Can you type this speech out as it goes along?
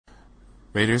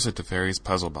Raiders of Teferi's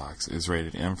Puzzle Box is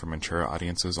rated M for mature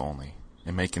audiences only.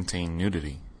 It may contain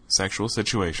nudity, sexual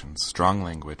situations, strong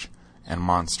language, and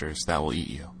monsters that will eat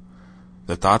you.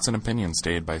 The thoughts and opinions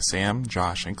stated by Sam,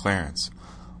 Josh, and Clarence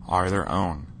are their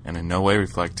own and in no way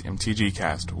reflect MTG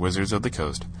Cast, Wizards of the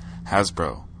Coast,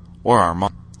 Hasbro, or our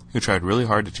mom, who tried really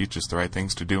hard to teach us the right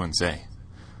things to do and say.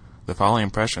 The following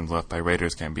impressions left by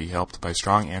Raiders can be helped by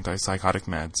strong antipsychotic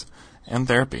meds and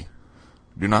therapy.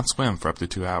 Do not swim for up to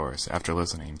 2 hours after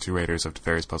listening to Raiders of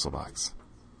Teferi's Puzzle Box.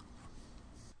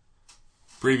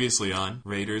 Previously on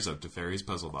Raiders of Teferi's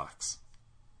Puzzle Box.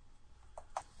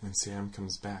 When Sam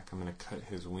comes back, I'm going to cut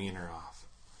his wiener off.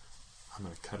 I'm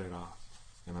going to cut it off,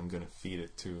 and I'm going to feed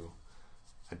it to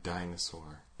a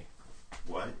dinosaur.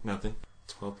 What? Nothing.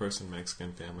 12-person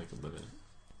Mexican family could live in it.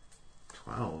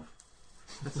 12?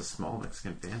 That's a small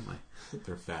Mexican family.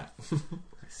 They're fat.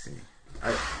 I see.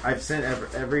 I've sent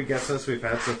every guest list we've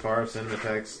had so far. I've sent them a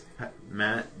text.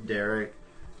 Matt, Derek,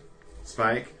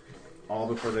 Spike, all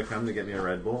before they come to get me a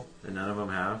Red Bull, and none of them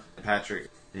have. Patrick,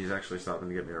 he's actually stopping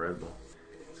to get me a Red Bull.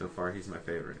 So far, he's my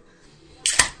favorite.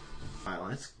 Wow,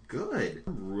 that's good.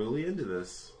 I'm really into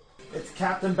this. It's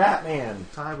Captain Batman.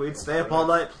 We'd stay up all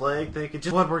night playing, thinking,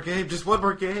 just one more game, just one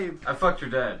more game. I fucked your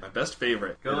dad. My best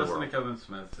favorite. Go listen to Kevin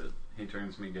Smith. He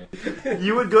turns me gay.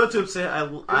 You would go to him say, I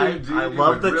love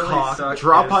the really cock,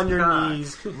 drop his on your cock.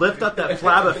 knees, lift up that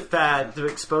flab of fat to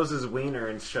expose his wiener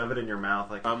and shove it in your mouth.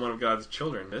 Like, I'm one of God's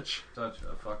children, bitch. Such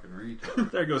a fucking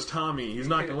retard. There goes Tommy. He's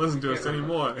not going to listen to us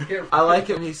anymore. I like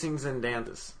it when he sings and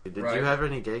dances. Did Right. you have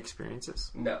any gay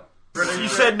experiences? No. You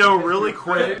said no really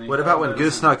quick. What about when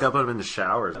Goose snuck up on him in the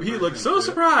shower? He looked so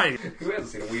surprised. Who hasn't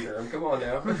seen a wiener? Come on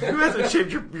now. Who hasn't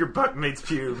shaved your buttmate's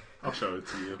pube? I'll show it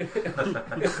to you.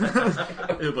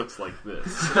 It looks like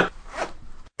this.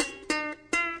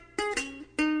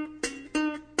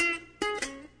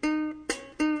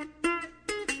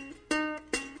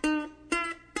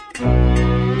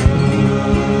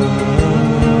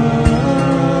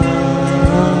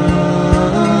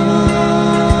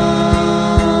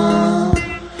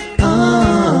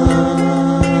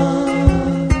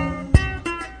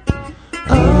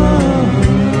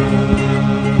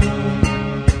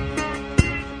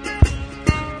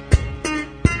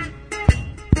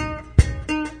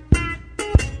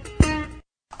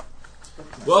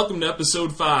 Welcome to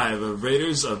episode 5 of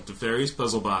Raiders of Teferi's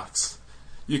Puzzle Box.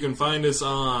 You can find us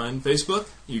on Facebook,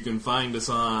 you can find us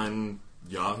on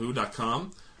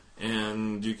yahoo.com,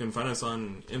 and you can find us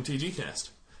on MTG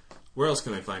Cast. Where else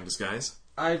can they find us, guys?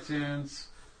 iTunes.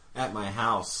 At my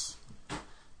house.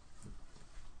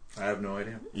 I have no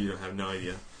idea. You have no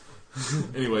idea.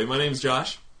 Anyway, my name's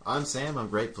Josh. I'm Sam. I'm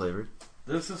grape flavored.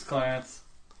 This is Clarence.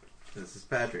 This is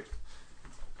Patrick.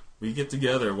 We get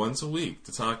together once a week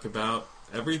to talk about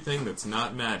everything that's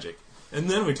not magic. And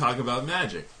then we talk about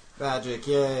magic. Magic,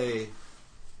 yay.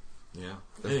 Yeah.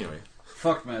 Anyway.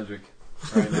 Fuck magic.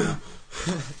 Right now.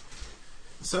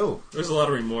 So, There's a lot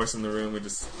of remorse in the room. We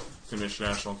just finished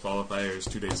national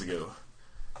qualifiers 2 days ago.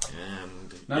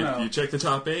 And if you check the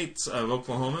top 8 of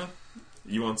Oklahoma,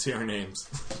 you won't see our names.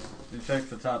 You check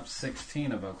the top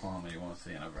 16 of Oklahoma, you won't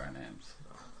see any of our names.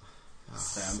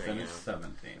 Sam finished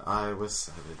 17. I was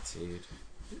 17.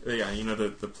 Yeah, you know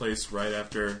the place right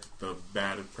after the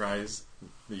bad prize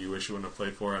that you wish you wouldn't have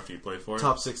played for after you played for it?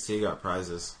 Top 16 got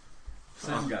prizes.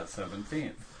 Sam got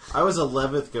 17th. I was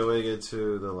 11th going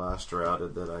into the last round,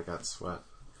 and then I got swept.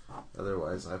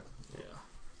 Otherwise, I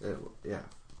don't know. Yeah.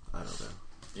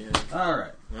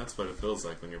 Alright. That's what it feels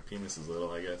like when your penis is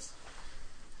little, I guess.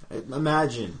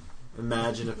 Imagine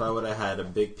if I would have had a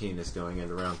big penis going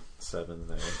into round 7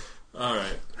 there.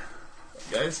 Alright.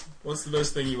 Guys, what's the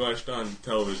best thing you watched on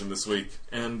television this week?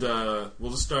 And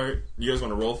we'll just start. You guys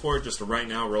want to roll for it? Just right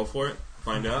now, roll for it.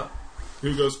 Find out.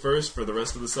 Who goes first for the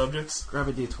rest of the subjects? Grab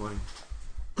a D20.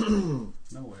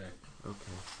 No way.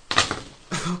 Okay.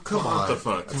 Oh, come on. What the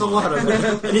fuck? That's a lot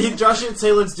of... And Josh didn't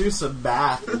say let's do some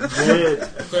math. He did.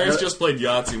 Clarence just played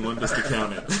Yahtzee and wanted us to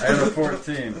count it. I have a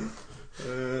 14.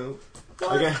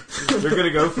 Okay, you're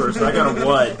gonna go first. I got a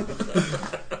 1.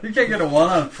 You can't get a 1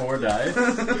 on 4 dice.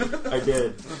 I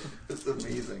did. It's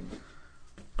amazing.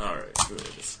 Alright, good.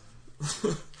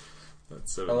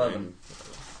 That's 17. 11.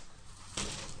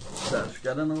 Josh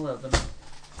got an 11.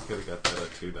 Could have got the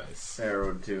 2 dice.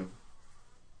 Arrowed 2.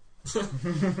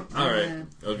 Alright,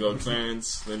 I'll go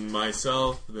Clarence, then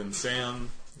myself, then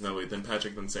Sam. No, wait, then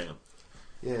Patrick, then Sam.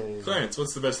 Yay. Clarence,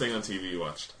 what's the best thing on TV you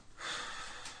watched?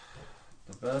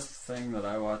 The best thing that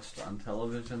I watched on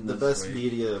television The this best week.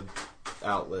 media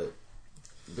outlet,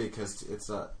 because it's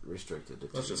not restricted to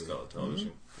Let's TV. just call it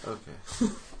television. Okay.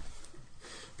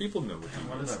 People know what Man, you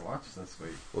what want. did I watch this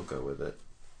week? We'll go with it.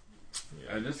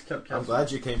 I just kept I'm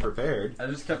glad you came prepared. I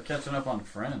just kept catching up on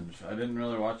Fringe. I didn't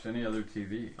really watch any other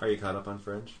TV. Are you caught up on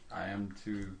Fringe? I am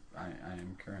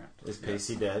current. Is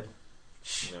Pacey dead?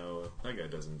 No, that guy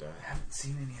doesn't die. I haven't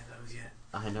seen any of those yet.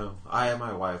 I know. I and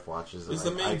my wife watches it. He's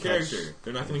the main character.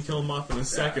 They're not going to kill him off in the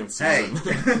second Hey,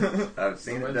 season. I've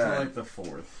seen it It's done. like the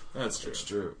 4th. That's true. It's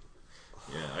true.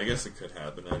 Yeah, I guess it could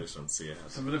happen. I just don't see it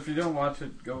So, happen. but if you don't watch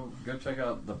it, go check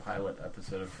out the pilot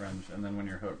episode of Fringe, and then when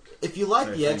you're hooked. If you like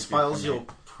Say the thank X-Files, you for you'll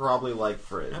probably like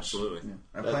Fringe. Absolutely.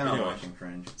 Yeah. I plan on Anyway. watching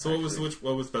Fringe. So what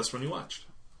actually. was the best one you watched?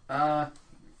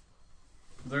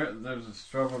 There's a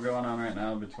struggle going on right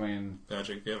now between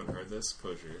Patrick, if you haven't heard this,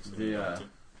 close your ears.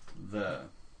 the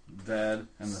dad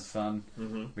and the son,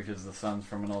 Mm-hmm. because the son's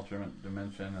from an alternate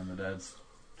dimension, and the dad's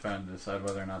trying to decide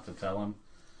whether or not to tell him.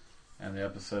 And the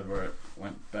episode where it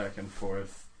went back and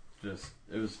forth, it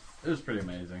was pretty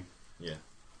amazing. Yeah.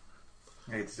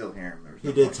 I could still hear him. There was He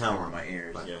no did voice tell over him. my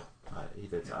ears. But- Yeah. He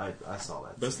did. I saw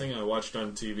that. Best thing I watched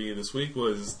on TV this week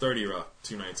was 30 Rock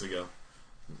 2 nights ago.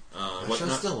 That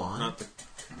show's still on?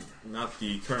 Not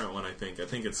the current one, I think. I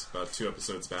think it's about 2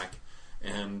 episodes back.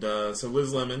 And so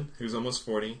Liz Lemon, who's almost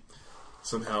 40,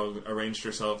 somehow arranged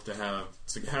herself to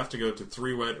have to go to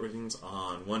 3 weddings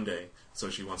on one day. So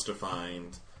she wants to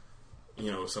find,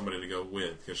 somebody to go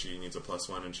with because she needs a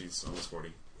 +1 and she's almost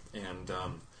 40. And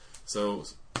so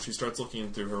she starts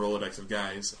looking through her Rolodex of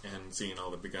guys and seeing all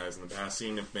the big guys in the past,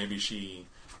 seeing if maybe she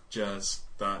just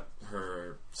thought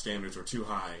her standards were too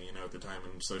high, at the time,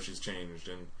 and so she's changed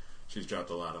and she's dropped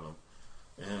a lot of them.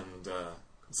 And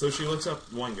so she looks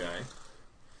up one guy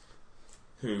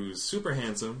who's super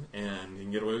handsome and he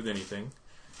can get away with anything.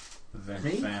 His name's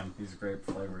Me? Sam. He's grape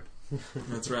flavored.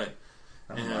 That's right.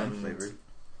 I'm lime flavored.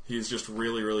 He's just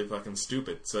really, really fucking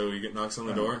stupid. So he knocks on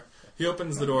the door. He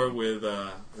opens the door with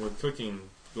cooking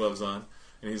gloves on,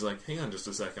 and he's like, "Hang on just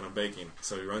a second, I'm baking."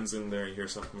 So he runs in there, he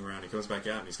hears something around, he comes back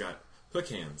out, and he's got hook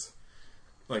hands.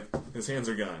 Like, his hands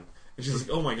are gone. And she's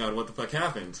like, "Oh my god, what the fuck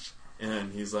happened?"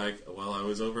 And he's like, "Well, I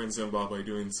was over in Zimbabwe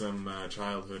doing some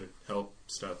childhood help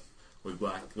stuff with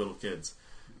black little kids."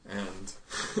 And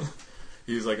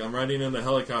he's like, "I'm riding in the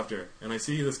helicopter, and I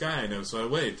see this guy I know, so I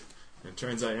waved." And it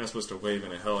turns out you're not supposed to wave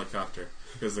in a helicopter,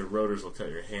 because the rotors will cut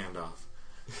your hand off.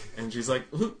 And she's like,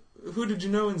 who did you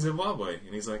know in Zimbabwe?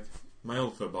 And he's like, "My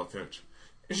old football coach."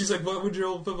 And she's like, "What would your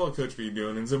old football coach be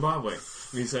doing in Zimbabwe?"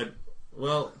 And he said,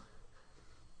 "Well,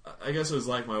 I guess it was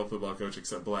like my old football coach,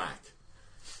 except black."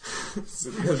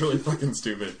 So the guy's really fucking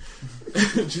stupid.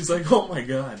 And she's like, "Oh my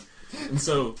god." And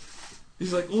so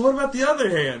he's like, "Well, what about the other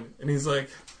hand?" And he's like,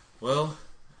 "Well,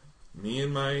 me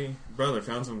and my brother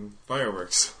found some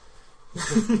fireworks."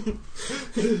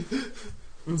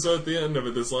 And so at the end of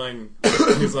it, this line,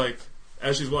 he's like,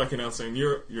 as she's walking out saying,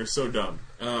 You're so dumb.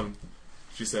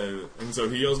 She said, and so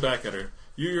he yells back at her,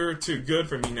 "You're too good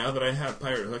for me now that I have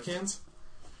pirate hook hands?"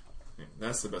 Yeah,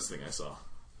 that's the best thing I saw.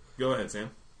 Go ahead,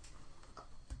 Sam.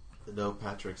 No,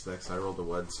 Patrick's next. I rolled a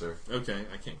 1, sir. Okay,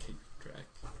 I can't keep track.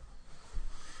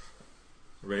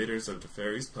 Raiders of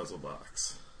Teferi's Puzzle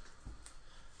Box.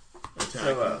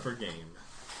 Attacking for game.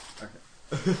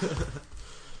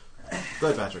 Go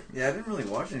ahead, Patrick. Yeah, I didn't really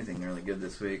watch anything really good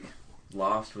this week.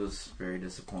 Lost was very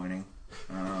disappointing.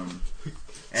 And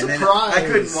then Surprise! I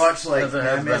couldn't watch, Because it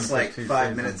I has missed been like 2 5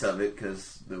 seasons. minutes of it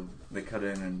because they cut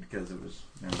in and because there was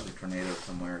a tornado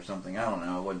somewhere or something. I don't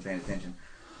know. I wasn't paying attention.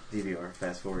 DVR,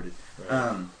 fast forwarded.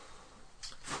 Right.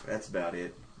 That's about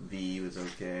it. V was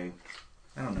okay.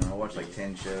 I don't know. I watched like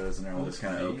 10 shows and they're all What just is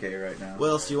kind of V? okay right now. What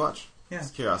else do you watch? Yeah.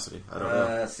 It's curiosity. I don't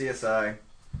know. CSI.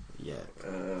 Yeah.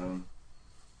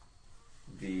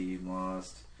 V,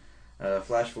 Lost.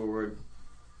 Flash Forward.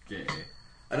 Gay.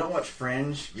 I don't watch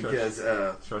Fringe because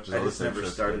She watches I all the just same never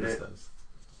shows started Candace it. does.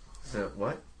 So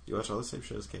what? You watch all the same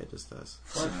shows Candace does.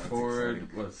 Flash that's Forward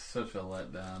exciting. was such a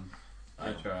letdown. I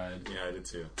Yeah. tried. Yeah, I did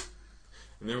too.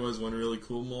 And there was one really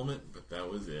cool moment, but that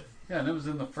was it. Yeah, and it was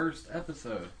in the first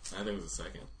episode. I think it was the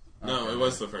second. No, Okay. it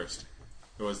was the first.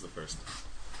 It was the first.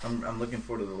 I'm looking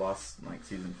forward to the Lost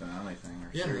season finale thing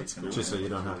or Yeah, series that's cool. finale. Just so you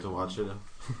don't That's have to really watch cool.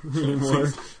 it anymore.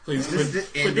 Please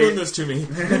Just quit end doing it. this to me.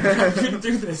 I couldn't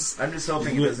do this. I'm just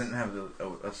hoping it doesn't have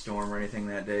a storm or anything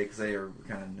that day because they are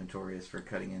kind of notorious for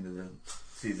cutting into the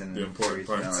season The and important series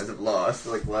parts. finales of Lost,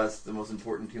 like the most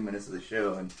important 2 minutes of the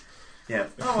show, and yeah.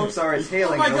 Oh, I'm sorry, it's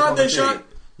hailing. Oh my in god, Oklahoma they City. shot.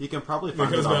 You can probably He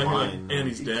find it goes back online. and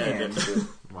he's You dead. can't, And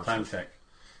but Watch Time it. check.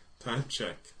 time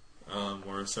check.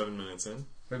 We're 7 minutes in.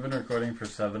 We've been recording for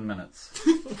 7 minutes.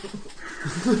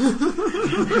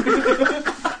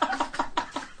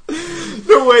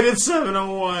 The wait at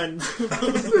 7:01.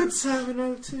 It's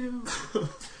 7:02.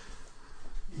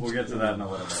 We'll get to that in a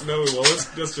little bit. No, well,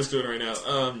 let's just do it right now.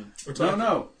 We're talking.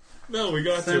 No. No, we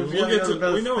got to. Sam's We'll gotta get go to. the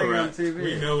We best know where thing we're on at. TV.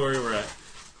 We know where we're at.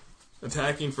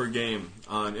 Attacking for Game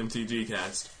on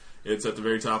MTGcast. It's at the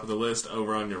very top of the list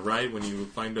over on your right when you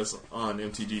find us on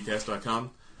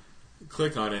mtgcast.com.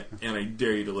 Click on it, and I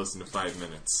dare you to listen to 5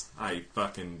 minutes. I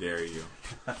fucking dare you.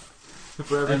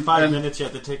 For every And- 5 and- minutes, you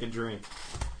have to take a drink.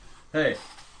 Hey,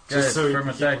 Just guys, so you from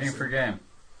can keep Attacking listening. for Game.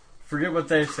 Forget what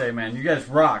they say, man. You guys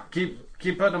rock. Keep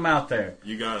putting them out there.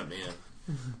 You got it,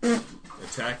 man.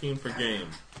 Attacking for Game.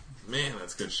 Man,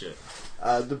 that's good shit.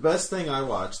 The best thing I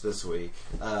watched this week,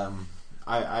 I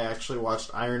actually watched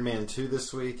Iron Man 2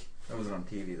 this week. That wasn't on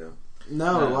TV though.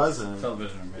 No, it wasn't.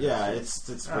 Television. Yeah, it's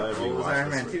whatever What you was watch Iron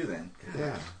this Man week. 2 then?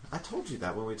 Yeah, I told you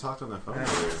that when we talked on the phone. I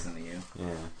didn't listen to you.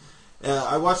 Yeah.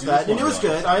 I watched You that, just and it wanna was be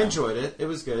good. honest, I man. enjoyed it. It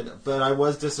was good, but I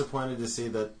was disappointed to see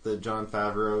that the Jon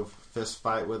Favreau fist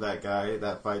fight with that guy,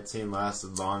 that fight scene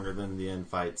lasted longer than the end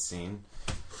fight scene.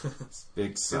 It's a big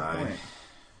Good sigh. point.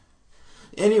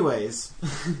 Anyways,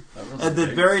 That was a and the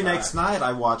big very sigh. next night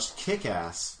I watched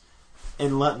Kick-Ass,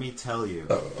 and let me tell you,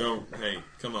 Don't. Hey,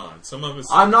 come on. Some of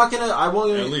us. I won't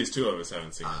At even, least 2 of us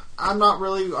haven't seen it. I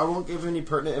won't give any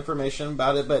pertinent information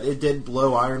about it, but it did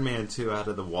blow Iron Man 2 out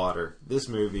of the water. This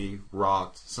movie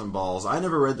rocked some balls. I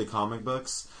never read the comic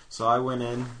books, so I went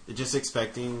in just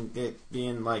expecting it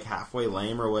being like halfway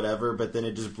lame or whatever, but then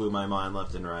it just blew my mind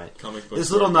left and right. Comic books.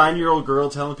 This little 9-year-old girl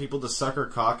telling people to suck her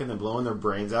cock and then blowing their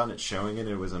brains out and it's showing it.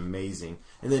 It was amazing.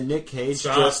 And then Nick Cage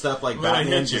Stop. dressed up like I'm gonna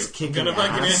Batman, hit you. just I'm kicking gonna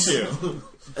fucking ass. hit you.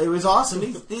 It was awesome.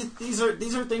 These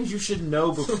are things you should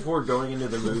know before going into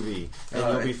the movie,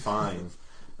 and you'll be fine.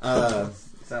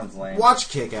 Sounds lame. Watch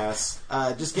Kick-Ass.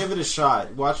 Just give it a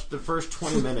shot. Watch the first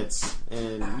 20 minutes,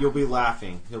 and you'll be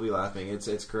laughing. You'll be laughing.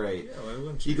 It's great. Yeah, why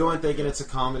wouldn't You go in thinking it's a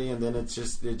comedy, and then it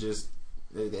stays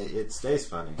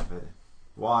funny. But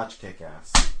watch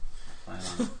Kick-Ass.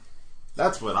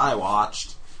 That's what I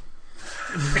watched.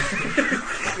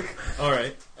 All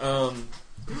right.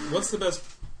 What's the best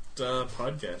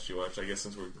podcast you watch? I guess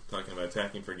since we're talking about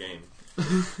Attacking for Game.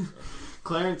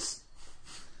 Clarence,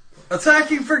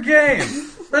 Attacking for Game.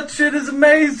 That shit is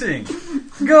amazing.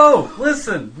 Go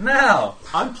listen now.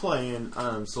 I'm playing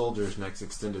Soldiers next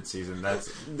extended season. That's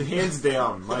hands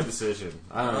down my decision.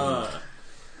 I don't know.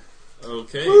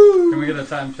 Okay. Can we get a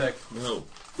time check? No.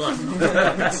 Fuck.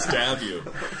 Stab you.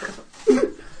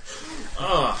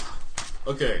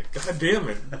 Okay. God damn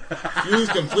it. You lose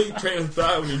complete train of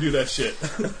thought when you do that shit.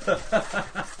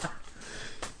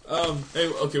 Hey,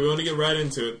 okay, we want to get right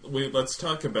into it. Let's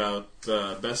talk about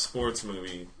the best sports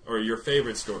movie, or your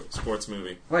favorite sports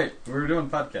movie. Wait, we were doing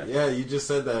podcast. Yeah, you just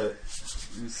said that.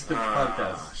 You skipped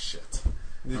podcast. Shit.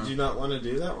 Did you not want to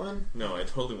do that one? No, I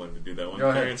totally wanted to do that one. Go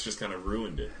ahead. Parents just kind of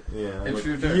ruined it. Yeah. It's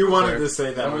your turn, You wanted sir. to say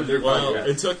that That one. was your Well, podcast.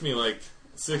 it took me like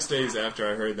 6 days after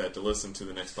I heard that to listen to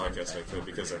the next podcast I could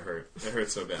because it hurt. It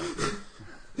hurt so bad.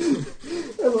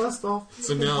 I lost all.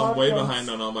 So now I'm way behind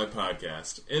on all my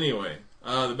podcasts. Anyway,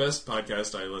 the best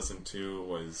podcast I listened to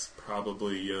was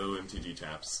probably Yo MTG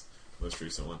Taps, most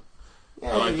recent one.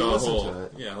 Yeah, I like you the listened whole. to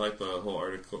it. Yeah, I like the whole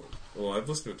article. Well, I've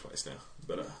listened to it twice now,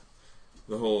 but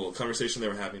the whole conversation they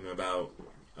were having about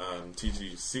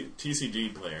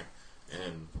TCG player,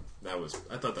 and I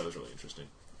thought that was really interesting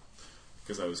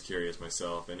because I was curious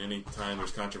myself. And any time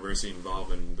there's controversy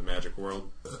involved in the Magic world,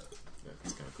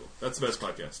 that's kind of cool. That's the best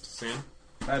podcast. Sam,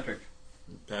 Patrick,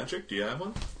 do you have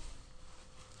one?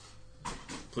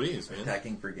 Please, man.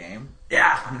 Attacking for Game.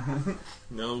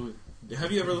 No.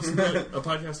 Have you ever listened to a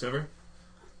podcast ever?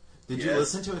 Did you Yes.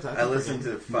 listen to it? I listened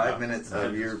to 5 minutes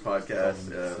of your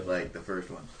podcast, like the first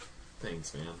one.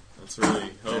 Thanks, man. That's really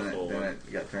helpful. Then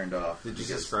it got turned off. Did you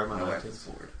because subscribe on no iTunes? access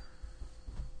board.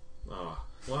 Oh,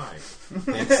 why?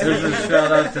 Thanks. There's a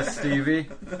shout out to Stevie.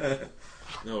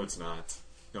 No, it's not.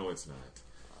 No, it's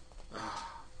not.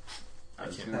 I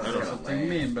was can't. gonna I say don't know. something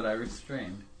mean, but I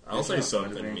restrained. I'll say What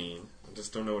something is it? mean. I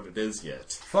just don't know what it is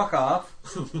yet. Fuck off.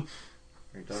 Are you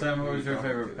talking- Sam, who what are was you your talking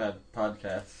favorite to?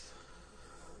 podcast?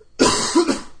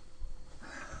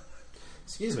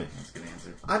 Excuse me. That's a good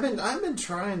answer. I've been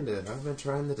trying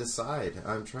to decide.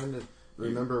 I'm trying to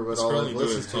remember what He's all scrolling I've through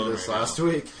listened his to phone this right last now.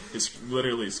 week. He's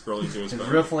literally scrolling through his He's phone.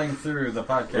 riffling through the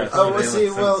podcast. Oh, that well, they see,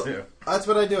 listen well, to. that's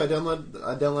what I do. I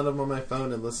download them on my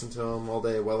phone and listen to them all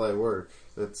day while I work.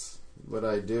 That's what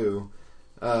I do.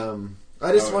 I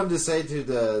just wanted to say to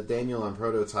the Daniel on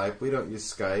Prototype, we don't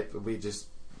use Skype. We just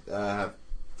have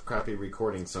crappy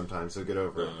recording sometimes, so get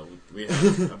over it. We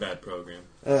have a bad program.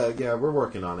 Yeah, we're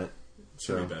working on it.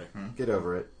 Should So be better. get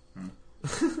over it.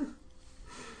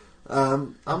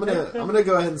 I'm gonna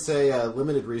go ahead and say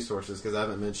limited resources because I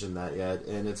haven't mentioned that yet,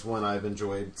 and it's one I've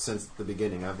enjoyed since the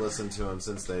beginning. I've listened to them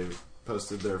since they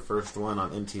posted their first one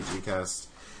on MTGcast,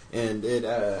 And it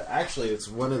actually, it's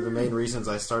one of the main reasons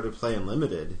I started playing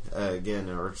Limited again,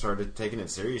 or started taking it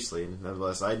seriously.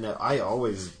 Nevertheless, I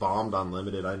always bombed on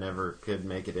Limited. I never could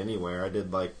make it anywhere. I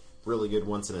did like really good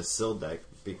once in a Sill deck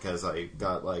because I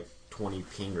got like 20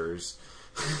 pingers.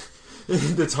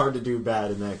 It's hard to do bad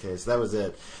in that case. That was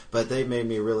it. But they made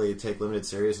me really take Limited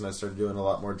serious, and I started doing a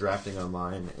lot more drafting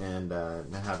online and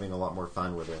having a lot more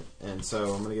fun with it. And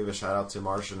so I'm going to give a shout out to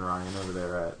Marsh and Ryan over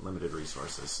there at Limited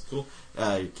Resources. Cool.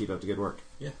 Keep up the good work.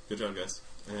 Yeah, good job, guys.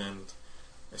 And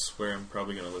I swear I'm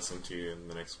probably going to listen to you in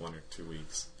the next 1 or 2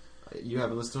 weeks. You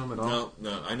haven't listened to them at all?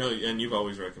 No. I know, and you've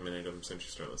always recommended them since you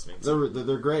started listening.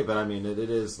 They're great, but I mean, it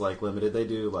is like Limited. They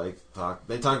do like talk.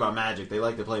 They talk about Magic. They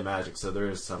like to play Magic, so there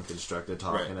is some constructed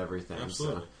talk Right. and everything.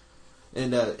 Absolutely.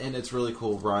 So. And it's really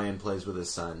cool. Ryan plays with his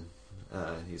son.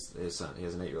 His son. He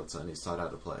has an 8-year-old son. He's taught how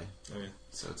to play. Oh yeah.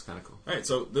 So it's kind of cool. All right,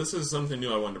 so this is something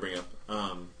new I wanted to bring up.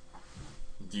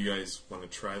 Do you guys want to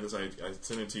try this? I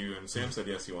sent it to you, and Sam said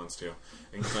yes, he wants to,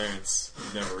 and Clarence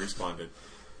never responded.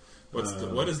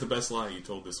 What is the best lie you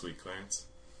told this week, Clarence?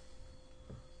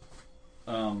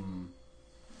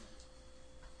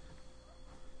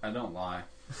 I don't lie.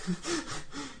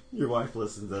 Your wife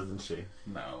listens, doesn't she?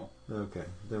 No. Okay.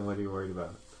 Then what are you worried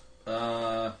about?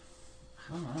 I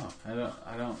don't know.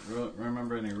 I don't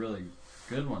remember any really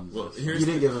good ones. Well, You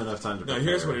didn't give him enough time to No, prepare.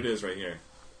 here's what it is right here.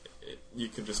 You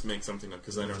could just make something up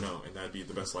because I don't know, and that'd be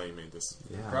the best lie you made this.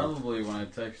 Yeah. Probably when I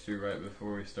texted you right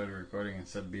before we started recording and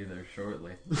said be there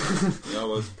shortly. That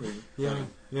was pretty Yeah. funny.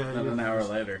 Yeah. Then an hour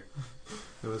later,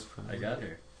 It was funny. I got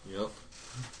here. Yep.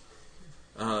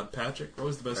 Patrick, what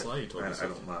was the best lie you told this I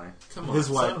week? don't lie. Come on, His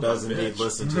son wife of a does indeed bitch.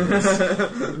 listen to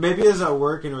this. Maybe it was at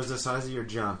work and it was the size of your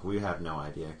junk. We have no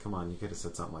idea. Come on, you could have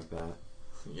said something like that.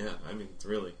 Yeah, I mean,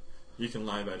 really. You can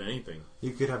lie about anything.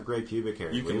 You could have gray pubic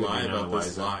hair. You We can would lie be none about the this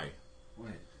wiser. lie.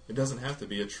 Wait. It doesn't have to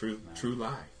be a true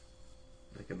lie.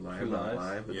 They could lie True about a lies?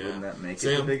 lie, but Yeah. wouldn't that make it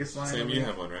Sam, the biggest lie? Sam, ever? you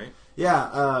have one, right?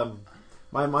 Yeah,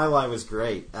 my lie was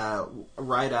great.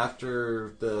 Right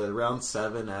after the round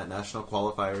 7 at national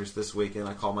qualifiers this weekend,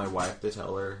 I called my wife to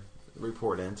tell her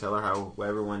how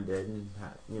everyone did, and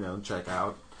check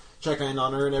in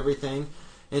on her and everything.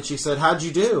 And she said, "How'd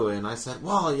you do?" And I said,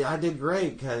 "Well, yeah, I did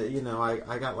great. 'Cause,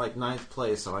 I got like 9th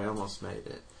place, so I almost made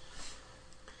it."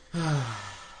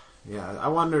 Yeah, I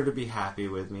wanted her to be happy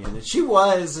with me, and she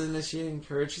was, and she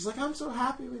encouraged. She's like, "I'm so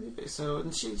happy with you." So,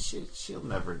 and she'll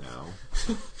never know.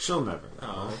 She'll never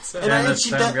know. Oh, it's sad. And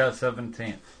Sam got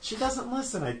 17th. she doesn't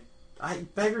listen. I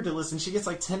beg her to listen. She gets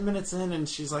like 10 minutes in, and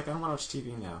she's like, "I want to watch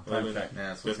TV now." Eleven, check. Yeah,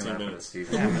 that's what's going 15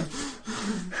 to happen to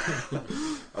minutes.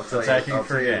 Steve. I'll tell Attacking you. I'll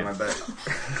for tell you game. my bet.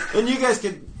 And you guys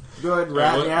could go ahead and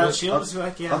rat me out. what- She'll just be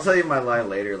like, "Yeah." I'll tell you my lie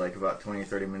later, like about 20 or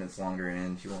 30 minutes longer,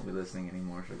 and she won't be listening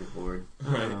anymore. She'll get bored.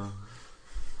 Right.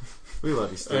 We love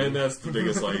you, Steve. And that's the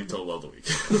biggest lie you told all the week.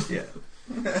 Yeah.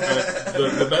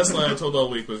 The best lie I told all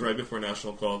week was right before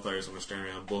national qualifiers when we're standing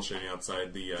around bullshitting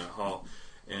outside the hall,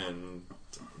 and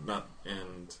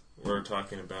we're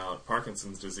talking about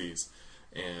Parkinson's disease.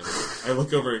 And I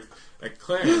look over at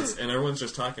Clarence, and everyone's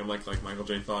just talking like Michael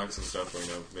J. Fox and stuff,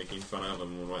 making fun of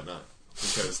him and whatnot.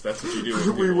 Because that's what you do. When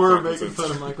we people were with making Parkinson's.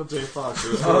 fun of Michael J. Fox.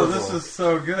 It was Oh, horrible. this is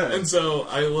so good. And so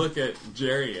I look at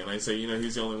Jerry and I say,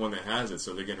 he's the only one that has it,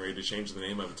 so they're getting ready to change the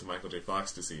name of it to Michael J.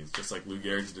 Fox disease, just like Lou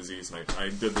Gehrig's disease. And I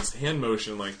did this hand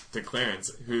motion to Clarence,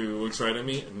 who looks right at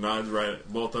me and nods right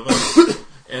at both of us.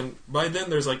 And by then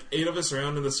there's like 8 of us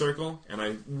around in the circle, and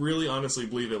I really honestly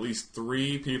believe at least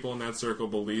 3 people in that circle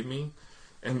believe me.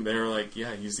 And they're like,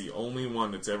 yeah, he's the only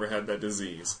one that's ever had that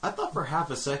disease. I thought for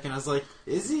half a second, I was like,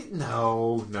 is he?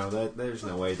 No, there's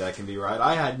no way that can be right.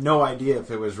 I had no idea if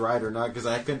it was right or not, because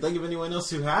I couldn't think of anyone else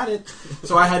who had it.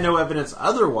 So I had no evidence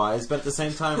otherwise, but at the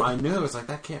same time, I knew it was like,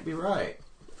 that can't be right.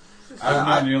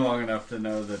 I've known you long enough to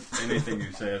know that anything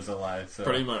you say is a lie. So.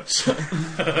 Pretty much.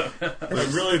 I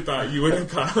really thought you would have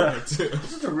caught that too.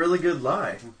 This is a really good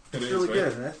lie. It's is, really right?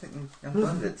 good. And I think I'm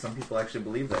glad that some people actually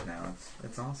believe that now.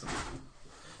 It's awesome.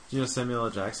 Do you know Samuel L.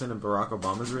 Jackson and Barack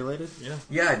Obama's related? Yeah,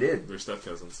 Yeah, I did. they're step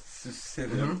cousins.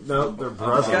 No, they're This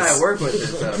brothers. guy I work with is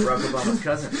Barack Obama's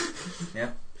cousin.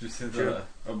 Yeah. Did you see Sure.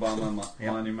 the Obama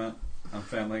Yeah. monument on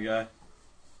Family Guy?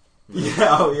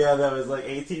 Yeah, that was like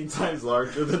 18 times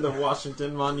larger than the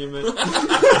Washington Monument.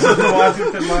 The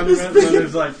Washington Monument, but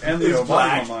there's and the It's Obama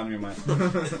black. Monument.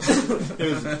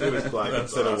 It was black That's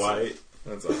instead of awesome. white.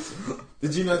 That's awesome.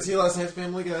 Did you not see last night's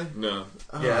Family Guy? No.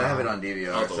 Yeah, I have it on I'll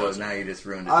DVR, have to so watch it. now you just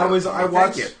ruined it. I was Thank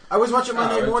watching you.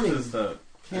 Monday Oh, morning. it's just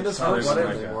Candace Oh, watched whatever.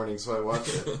 Monday morning, so I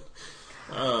watched it.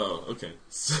 Oh, okay.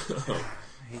 So,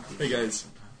 hey guys,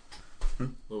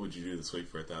 what would you do this week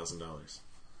for $1,000?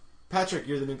 Patrick,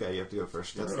 you're the new guy. You have to go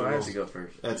first. That's the I have rule. to go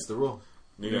first. That's the rule.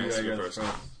 New guys go first.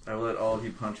 I will let all of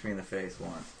you punch me in the face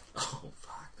once. Oh,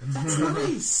 fuck. That's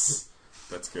nice.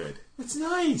 That's good. That's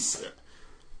nice.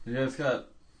 You guys got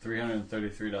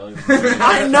 $333.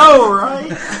 I know, right?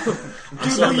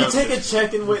 Dude, saw will you that take a picture.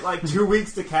 check and wait like 2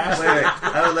 weeks to cash Wait, it?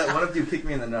 I will let one of you kick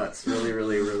me in the nuts really,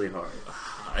 really, really hard.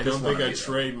 I don't think one I of you,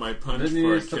 trade my punch Didn't you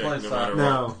for a used to kick, play no soccer?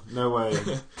 matter what. No way.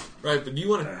 Right, but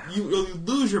you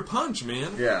lose your punch,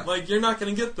 man. Yeah. Like, you're not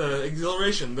going to get the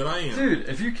exhilaration that I am. Dude,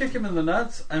 if you kick him in the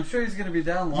nuts, I'm sure he's going to be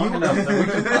down long enough that we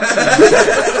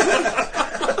can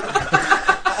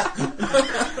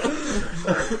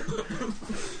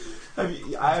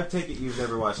I take it you've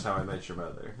never watched How I Met Your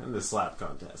Mother and the slap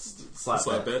contest. Slap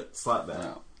bet? Slap bet.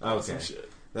 No. Okay. Shit.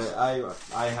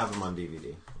 I have them on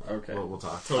DVD. Okay. We'll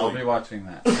talk. Totally. I'll be watching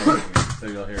that next week, so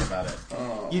you'll hear about it.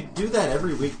 Oh. You do that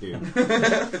every week, dude.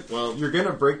 Well, You're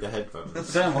gonna break the headphones.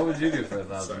 Sam, what would you do for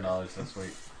 $1,000 this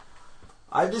week?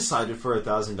 I've decided for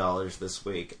 $1,000 this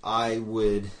week, I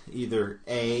would either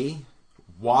A,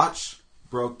 watch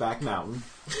Brokeback Mountain,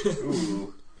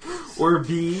 Ooh. or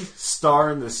B,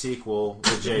 star in the sequel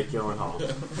with Jake Gyllenhaal.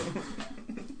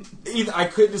 I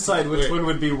couldn't decide which one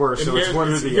would be worse, so it's one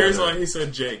or the here's other. why he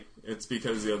said Jake. It's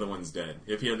because the other one's dead.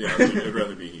 If he had the option, I'd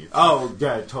rather be Heath. Oh,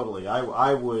 yeah, totally.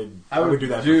 I would do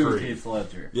that for free. Heath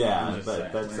Ledger. Yeah, I'm just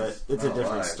but saying. it's a Oh, different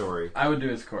right. story. I would do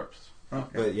his corpse. Okay.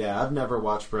 But yeah, I've never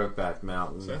watched Brokeback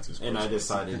Mountain, So that's his and I question.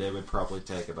 decided it would probably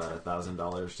take about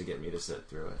 $1,000 to get me to sit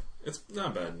through it. It's not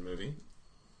a bad movie.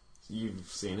 You've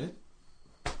seen it?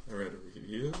 I read a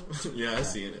review. Yeah, I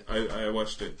seen it. I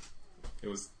watched it. It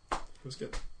was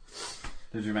good.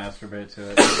 Did you masturbate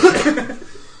to it?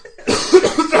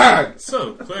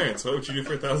 So, Clarence, what would you do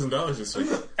for $1,000 this week?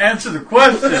 Answer the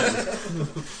question!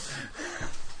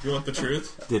 You want the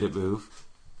truth? Did it move?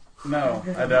 No,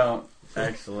 I don't,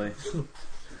 actually.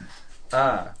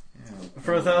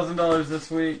 For $1,000 this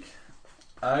week,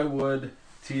 I would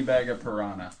teabag a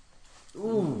piranha.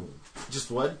 Ooh.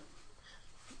 Just what?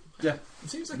 Yeah. It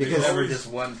seems like Because they Never always just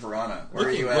one piranha. Where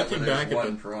Looking- are you at looking when there's back at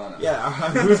one the- piranha? Yeah,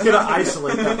 who's going to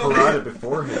isolate that piranha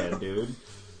beforehand, dude?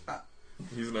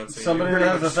 He's not saying Somebody you.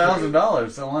 that has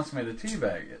 $1,000 that wants me to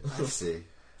teabag it. I see.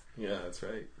 Yeah, that's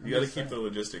right. You got to keep the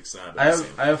logistics side.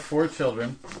 I have 4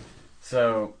 children,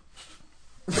 so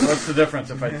what's the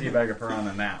difference if I teabag a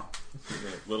piranha now?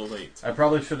 A little late. I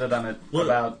probably should have done it What-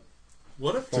 about...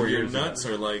 What if 4 your years nuts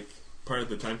ago. are like part of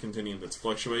the time continuum that's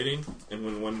fluctuating, and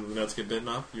when one of the nuts get bitten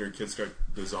off, your kids start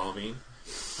dissolving,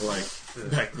 like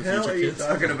Back to the Hell Future are you kids?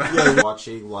 talking about? Yeah,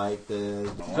 watching like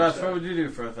the... Josh, what would you do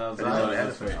for $1,000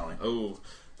 this week? Oh,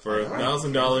 for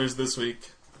 $1,000 this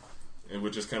week,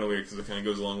 which is kind of weird because it kind of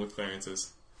goes along with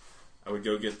Clarence's. I would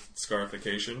go get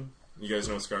scarification. You guys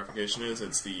know what scarification is?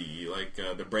 It's the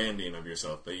the branding of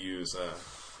yourself. They use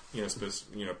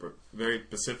very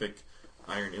specific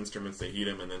iron instruments. They heat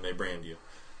them and then they brand you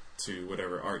to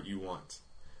whatever art you want.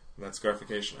 And that's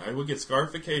scarification. I would get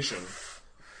scarification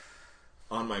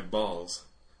on my balls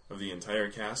of the entire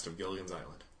cast of Gilligan's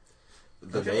Island.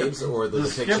 The names or the The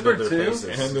depiction skipper of their too?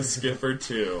 faces? And the skipper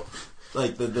too.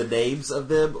 Like the names of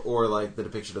them or like the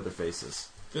depiction of their faces?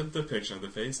 The depiction of the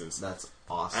faces. That's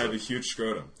I awesome. have a huge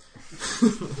scrotum.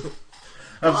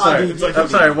 I'm sorry. it's like I'm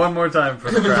sorry. One more time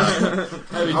for the crowd.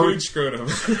 I have a huge scrotum.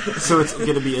 So it's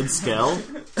going to be in scale?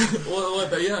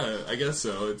 Yeah, I guess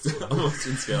so. It's almost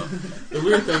in scale. The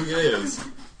weird thing is,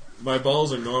 my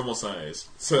balls are normal size,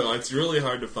 so it's really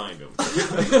hard to find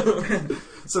them.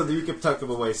 So that you can tuck them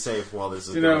away safe while this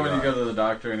is You know going when you on. go to the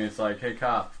doctor and he's like, "Hey,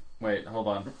 cough. Wait, hold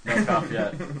on. No cough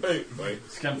yet.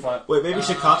 Wait. Skin flap." Wait, maybe you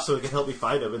should cough so it can help me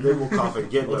find them, and then we'll cough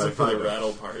again when What's I it for find the them.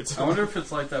 rattle part? I wonder if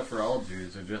it's like that for all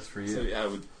Jews or just for you. So yeah,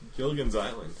 with Gilligan's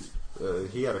Island,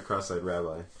 He had a cross-eyed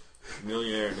rabbi.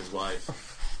 millionaire and his wife,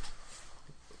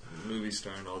 movie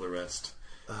star and all the rest.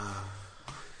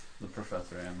 The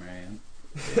Professor and Marianne.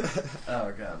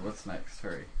 Oh God, what's next?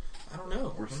 Hurry. I don't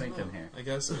know. We're I don't sinking know. here. I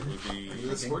guess it would be.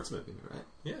 It's a sports movie, right?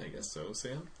 Yeah, I guess so.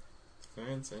 Sam,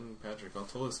 Clarence, and Patrick all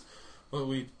told us what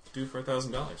we do for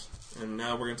 $1,000, and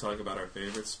now we're going to talk about our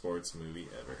favorite sports movie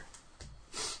ever.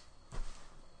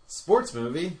 Sports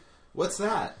movie? What's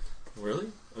that? Really?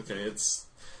 Okay, it's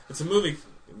a movie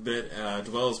that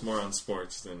dwells more on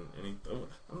sports than any. Oh,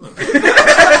 I'm not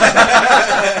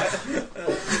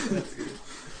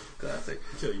Classic.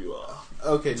 kill you all.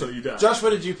 Okay, Until you die. Josh, what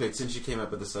did you pick since you came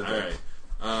up with the All subject?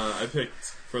 right, I picked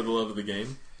For the Love of the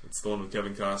Game. It's the one with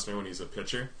Kevin Costner when he's a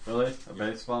pitcher. Really? A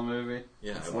baseball movie?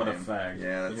 Yeah, What a Lame. fag.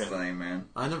 Yeah, that's Yeah. lame, man.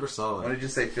 I never saw Why it. did you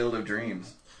say Field of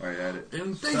Dreams? Right at it.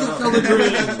 didn't think of Field of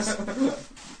Dreams.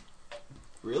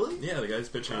 Really? Yeah, the guy's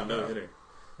pitching a no hitter.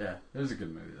 Yeah, it was a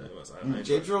good movie though. It was. I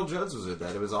James Earl Jones was in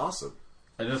that. It was awesome.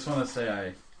 I just want to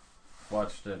say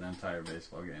watched an entire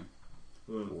baseball game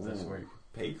this week.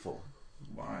 Painful.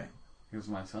 Why? Because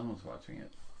my son was watching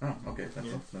it. Oh, okay.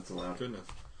 That's allowed. Good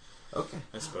enough, Okay.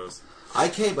 I suppose. I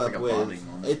came up Like a with. bonding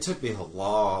moment. It took me a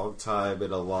long time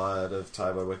and a lot of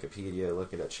time on Wikipedia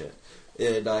looking at shit,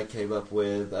 and I came up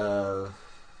with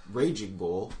Raging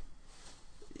Bull.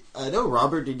 I know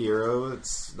Robert De Niro.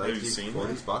 It's Have you seen 1940s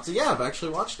that? boxing. Yeah, I've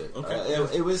actually watched it. Okay.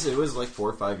 It was like 4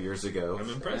 or 5 years ago. I'm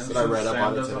impressed. But I read up Sam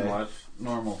on it doesn't today. watch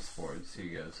normal sports. He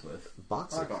goes with.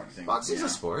 Boxing. Boxing, Boxing's yeah. a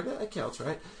sport. That counts,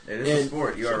 right? It is a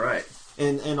sport. You are right.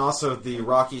 And also the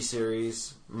Rocky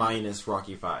series minus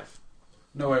Rocky 5.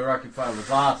 No way, Rocky 5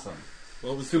 was awesome.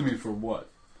 What was Sue me for what?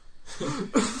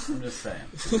 I'm just saying.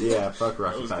 Yeah, fuck that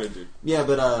Rocky was 5. good, dude. Yeah,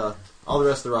 but all the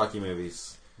rest of the Rocky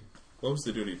movies. What was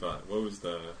the duty fight? What was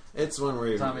the It's one where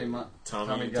you... Tommy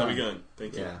Tommy Gunn. Gunn?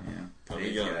 Thank you. Yeah. Yeah. Tommy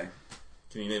Big Gunn. guy.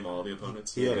 Can you name all the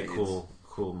opponents? He had a It's-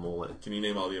 cool mullet. Can you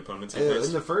name all the opponents? he In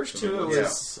faced? the first two, it Yeah.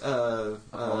 was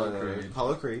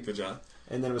Apollo Creed. Good job.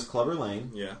 And then it was Clubber Lane.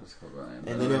 Yeah.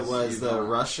 And then it was the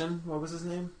Russian. What was his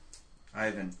name?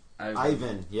 Ivan.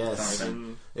 Ivan. Yes.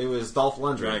 Ivan It was Dolph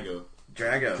Lundgren. Drago.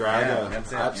 Drago. Drago. Yeah,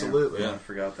 that's it. Absolutely. Yeah, I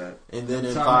forgot that. And then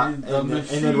in Tommy and the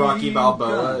then Rocky Machine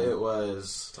Balboa, Gun. it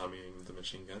was Tommy the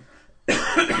Machine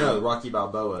Gun. no Rocky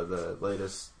Balboa, the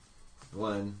latest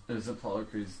one. It was Apollo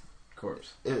Creed's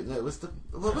corpse. It was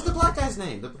what was the black guy's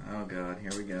name? Oh God,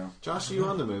 here we go. Josh, you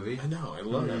on the movie? I know. I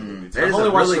love that movie. That is I've only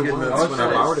a watched really it good once movie. I watched when I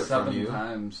it borrowed it from 7 you.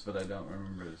 times, but I don't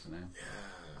remember his name.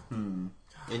 Yeah.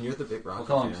 And you're the big Rocky We'll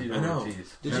call him fan. Tito I know.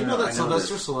 Ortiz. Did No, you no, know that I know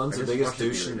Sylvester this. Stallone's I the just biggest watched it the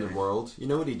douche in other the day. world? You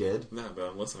know what he did? No, but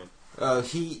I'm listening.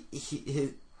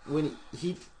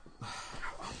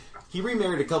 He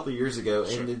remarried a couple years ago,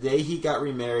 Sure. and the day he got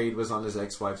remarried was on his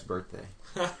ex-wife's birthday,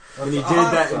 That's and he did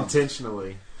that awesome.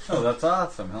 intentionally. Oh, that's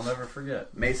awesome. He'll never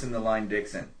forget. Mason the Line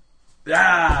Dixon.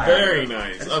 Ah! Very I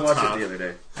nice. just Up watched top. it the other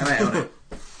day, and I own it.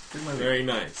 Good movie. Very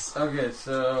nice. Okay,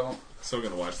 so So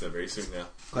gonna watch that very soon now.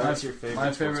 What's your favorite?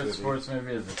 my favorite sports sports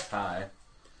movie is a tie.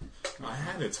 I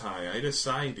had a tie. I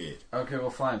decided. Okay, well,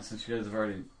 fine. Since you guys have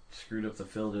already screwed up the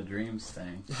Field of Dreams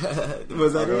thing, movie?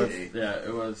 Was that I'll go it? with- yeah,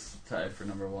 it was tied for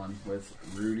number 1 with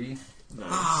Rudy. Nice.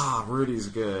 Ah, Rudy's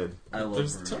good. I love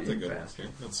There's Rudy. tons of good ones. Bastard.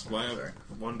 Okay? That's why I Sorry.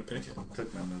 wanted to pick it.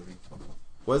 Took my movie.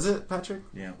 Was it, Patrick?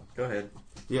 Yeah, go ahead.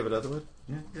 Do you have another one?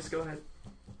 Yeah, just go ahead.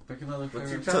 Pick another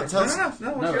What's your favorite. tie? Tell us-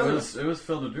 No, what's No, your it other was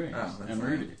Field of Dreams Oh, that's and fine.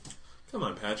 Rudy. Come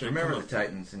on, Patrick. Remember come the on.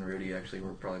 Titans and Rudy actually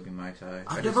would probably be my tie.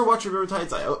 I've never watched Remember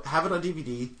Titans. I have it on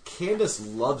DVD. Candace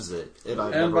loves it, and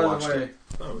I've And never by watched the way, it.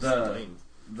 That was the lame.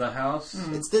 the house,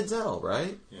 It's Denzel,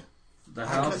 right? the I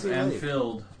house can't be and late.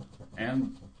 field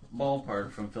and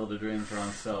ballpark from Field of Dreams are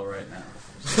on sale right now.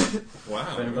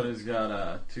 Wow. If anybody's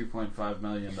got $2.5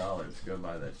 million, go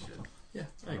buy that shit. Yeah,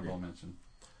 I agree. Honorable mention.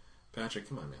 Patrick,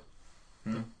 come on,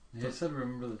 man. He said,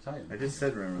 "Remember the Titans." I just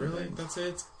said remember. Really? Titans. That's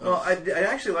it? Well, I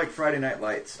actually like Friday Night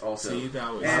Lights also. See,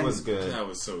 that And was good. That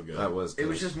was so good. That was good. It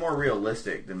was just more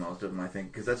realistic than most of them, I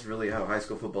think, because that's really how high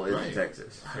school football is Right. in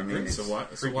Texas. I agree. it's So why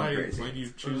freaking crazy. do you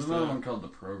There's choose another that? one called The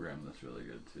Program that's really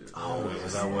good too. Oh, Yeah, yeah,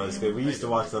 that was good. We used to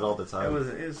watch that all the It time. was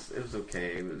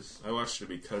okay. It was I watched it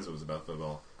because it was about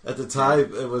football. At the time,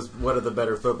 it was one of the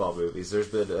better football movies. There's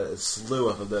been a slew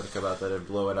of them that have come out that have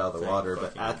blown it out of the Thank water,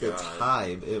 but fucking at the God.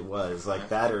 time, it was like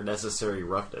that or Necessary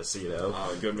Roughness, you know?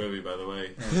 Good movie, by the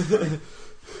way.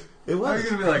 It Why are was. you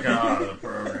gonna be like, "Oh, The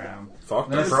Program"? Fuck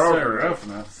the Necessary program.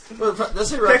 roughness. Well,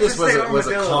 Necessary Roughness Texas State was a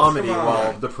Armadillos, comedy, come on.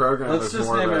 while the program Let's was just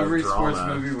more name of a every drama. sports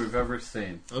movie we've ever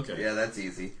seen. Okay. yeah, that's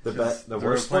easy. The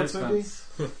worst sports movie?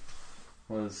 Replacements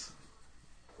was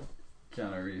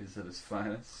Keanu Reeves at his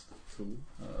finest. Cool.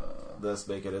 Thus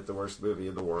making it the worst movie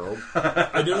in the world.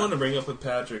 I did want to bring up with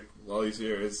Patrick while he's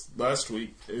here is last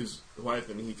week his wife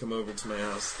and he come over to my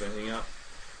house to hang out,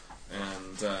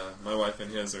 and my wife and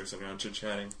his are sitting around chit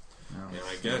chatting. No, And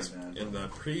I it's guess very bad. in the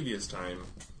previous time,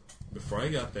 before I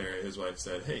got there, his wife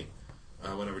said, "Hey,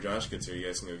 whenever Josh gets here, you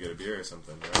guys can go get a beer or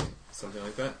something, right? Something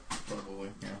like that." Probably,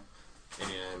 yeah.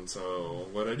 And so,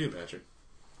 what did I do, Patrick?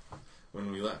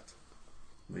 When we left?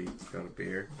 We got a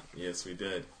beer. Yes, we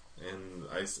did. And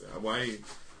why?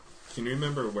 Can you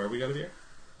remember where we got a beer?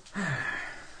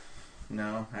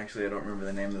 No, actually, I don't remember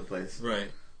the name of the place.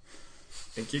 Right.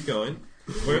 And keep going.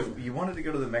 Where? You wanted to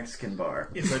go to the Mexican bar.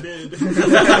 Yes, I did.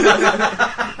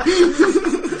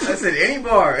 I said any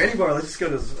bar. Let's just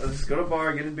go to a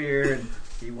bar, get a beer, and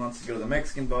he wants to go to the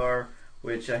Mexican bar,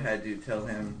 which I had to tell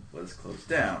him was closed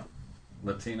down.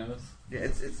 Latinos? Yeah,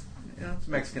 it's it's a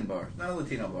Mexican bar. It's not a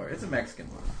Latino bar. It's a Mexican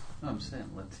bar. No, I'm saying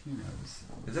Latinos.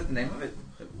 Is that the name of it?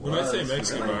 When I say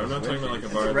Mexican bar, I'm not talking about like a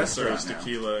bar that serves restaurant now.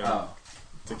 tequila. Oh.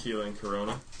 tequila and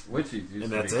Corona. Witchy. And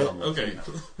that's it? Okay.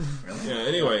 Really? Yeah,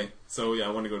 anyway, so I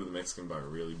want to go to the Mexican bar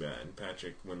really bad. And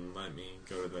Patrick wouldn't let me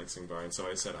go to the Mexican bar. And so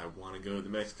I said, I want to go to the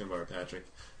Mexican bar, Patrick.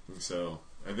 And so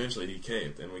eventually he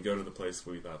caved. And we go to the place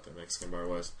we thought the Mexican bar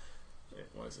was. It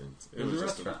wasn't. It was a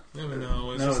just restaurant.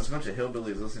 No, It's a bunch of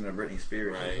hillbillies listening to Britney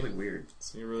Spears. Right. It's really weird.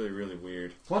 It's really, really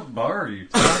weird. What bar are you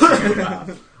talking about?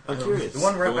 I'm curious. The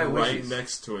one right The by one right Wishy's.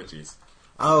 next to Itchy's.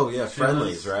 Oh, yeah, Sheila's-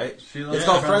 Friendlies, right? Sheila's It's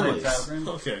called Friendly Friendlies. Tavern?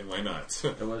 Okay, why not?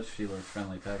 It was Sheila's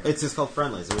Friendly Tavern. It's just called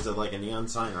Friendlies. It was like a neon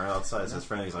sign right outside. It says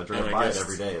Friendlies. I drove And I by it guess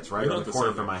every day. It's right we on don't the have to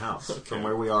corner say from that. my house, Okay. from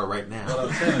where we are right What now.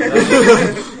 I'm saying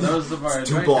is that was the bar I It's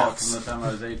 2 drank blocks. at from the time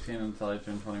I was 18 until I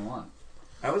turned 21.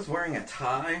 I was wearing a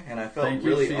tie, and I felt Thank you,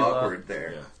 really Sheila. awkward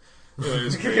there. Yeah. It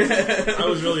was crazy. I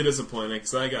was really disappointed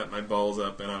because I got my balls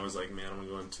up and I was like, man, I'm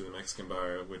going to the Mexican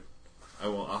bar.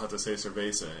 I'll have to say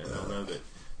cerveza, and I'll know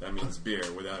that means beer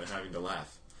without having to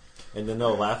laugh. And then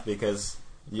they'll laugh because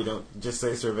you don't just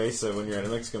say cerveza when you're at a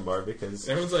Mexican bar because...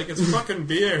 Everyone's like, it's fucking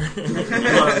beer. we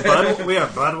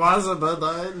have Budweiser, Bud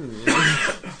Light, and...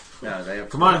 No, they have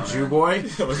Come on, Corona. Jew boy.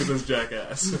 Look at this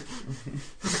jackass.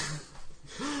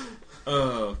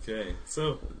 Okay,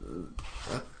 so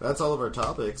That's all of our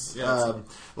topics. Yeah,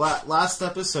 Last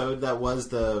episode, that was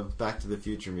the Back to the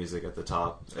Future music at the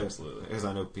top. Absolutely. Because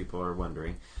I know people are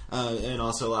wondering. And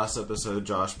also last episode,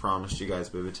 Josh promised you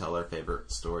guys we would tell our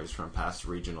favorite stories from past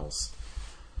regionals.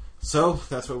 So,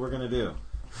 that's what we're going to do.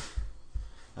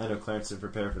 I know Clarence did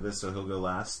prepare for this, so he'll go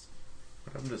last.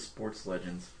 What happened to sports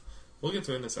legends? we'll get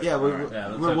to it in a second. Yeah, Alright. Yeah,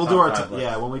 that's we'll our do our top top, five list.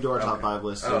 yeah, when we do our top Okay. 5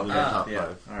 list, Oh, we'll do our top yeah.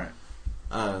 5. All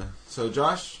right. So,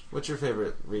 Josh, what's your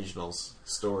favorite regionals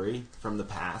story from the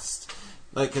past?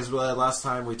 Because last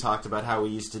time we talked about how we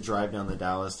used to drive down to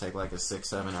Dallas, take like a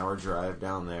 6-7 hour drive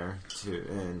down there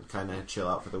and kind of chill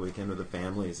out for the weekend with the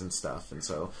families and stuff. And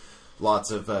so,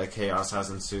 lots of chaos has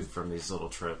ensued from these little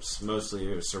trips.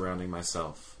 Mostly it was surrounding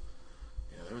myself.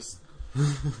 Yeah, there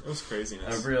was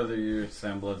craziness. Every other year,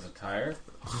 Sam bloods a tire,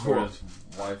 or his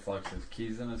wife locks his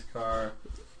keys in his car,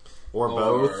 Or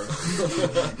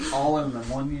both. all in the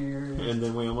one year. And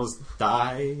then we almost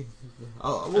die.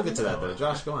 Oh, we'll get to that though.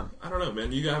 Josh, go on. I don't know,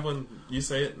 man. You have one. You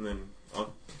say it, and then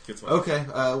I'll get to one. Okay.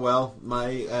 Well,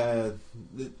 my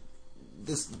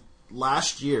this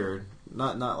last year,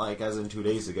 not like as in 2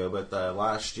 days ago, but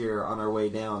last year on our way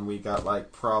down, we got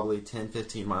like probably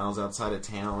 10-15 miles outside of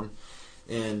town.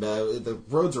 And the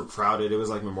roads were crowded. It was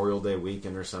like Memorial Day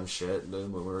weekend or some shit.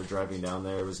 When we were driving down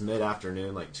there, it was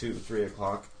mid-afternoon, like 2-3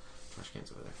 o'clock. Trash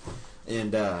cans over there.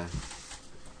 And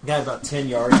got about 10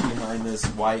 yards behind this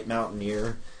white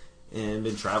Mountaineer, and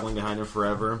been traveling behind him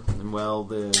forever. And well,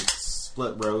 the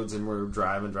split roads, and we're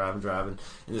driving, and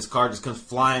this car just comes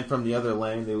flying from the other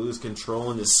lane. They lose control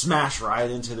and just smash right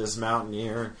into this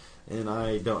Mountaineer. And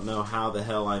I don't know how the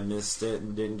hell I missed it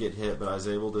and didn't get hit, but I was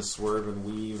able to swerve and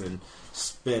weave and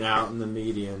spin out in the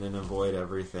median and avoid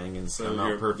everything and So come out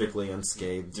you're- perfectly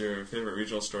unscathed. Your favorite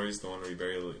regional story is the one where you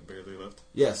barely lived?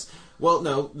 Yes. Well,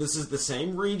 no, this is the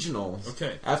same regional.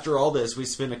 Okay. After all this, we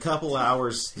spend a couple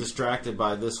hours distracted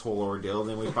by this whole ordeal.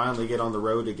 Then we finally get on the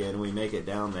road again, and we make it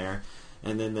down there.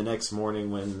 And then the next morning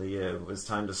when it was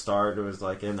time to start, it was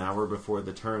like an hour before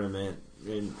the tournament,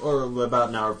 or about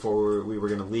an hour before we were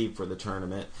going to leave for the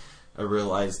tournament. I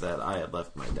realized that I had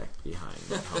left my deck behind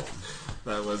at home.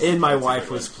 That was. And my that's a wife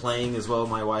good was one. playing as well.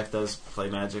 My wife does play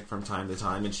Magic from time to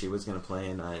time, and she was going to play,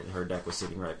 and her deck was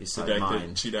sitting right The beside deck mine.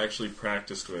 that she'd actually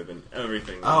practiced with and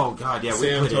everything. Oh god, yeah, we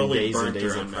Sam put totally in days and burnt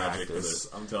days her of on Magic for practice.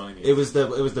 this. I'm telling you. It was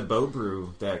the boat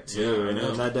brew deck too, Yeah, I and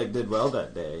know. that deck did well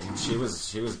that day. And she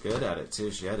was good at it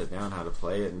too. She had it down how to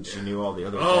play it, and she knew all the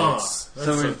other Oh, decks.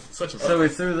 that's such a So we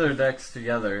threw their decks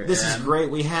together. This is and great.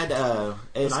 We had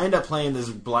and I ended up playing this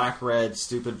black red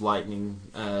stupid lightning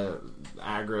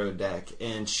aggro deck,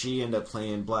 and she ended up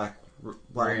playing black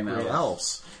Green green elves.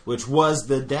 elves, which was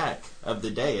the deck of the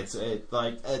day. It's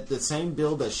like the same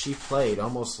build that she played,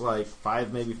 almost like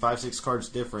 5-6 cards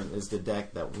different, is the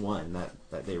deck that won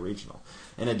that day regional,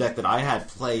 and a deck that I had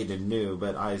played and knew,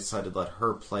 but I decided to let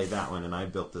her play that one, and I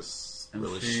built this And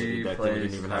really she shitty deck that we didn't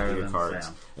plays even have higher to get than cards,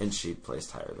 Sam. and she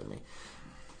placed higher than me.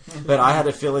 But I had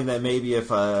a feeling that maybe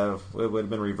if it would have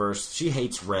been reversed, she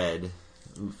hates red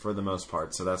for the most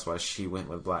part, so that's why she went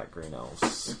with black green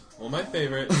elves. Well, my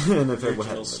favorite And if it regional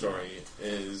hadn't been- story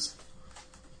is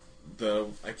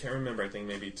I can't remember, I think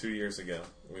maybe 2 years ago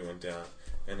we went down,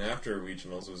 and after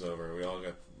regionals was over, we all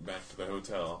got back to the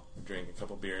hotel, drank a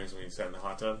couple beers, and we sat in the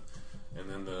hot tub, and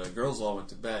then the girls all went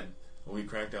to bed, and we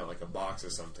cracked out like a box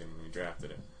of something, and we drafted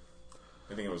it.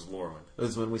 I think it was Lorwyn. It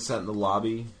was when we sat in the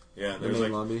lobby. Yeah, The there was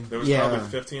main lobby? there was Yeah. probably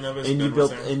 15 of us. And you Ben was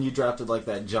built there. and you drafted like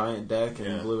that giant deck and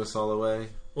Yeah. blew us all away.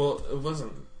 Well, it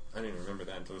wasn't. I didn't even remember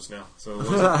that until just now. So it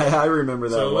wasn't, I remember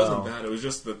that. so it well. wasn't bad. It was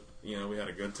just that we had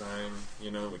a good time.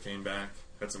 We came back,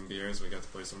 had some beers, we got to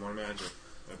play some more Magic.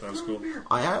 I thought it was cool.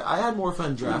 I had more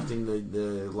fun drafting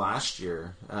the last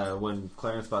year when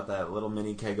Clarence bought that little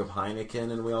mini keg of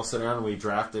Heineken, and we all sat around and we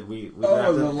drafted. We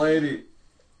drafted. the lady,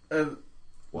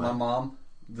 What? my mom.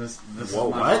 This Whoa,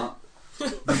 is my what? mom.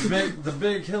 The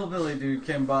big hillbilly dude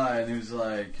came by and he was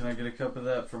like, "Can I get a cup of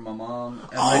that for my mom?" And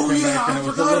Oh, they came yeah, back and I it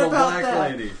was a forgot little about black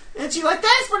that. lady. And she like,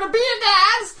 thanks for the beer,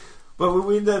 guys! But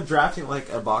we ended up drafting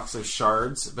like a box of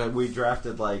shards, but we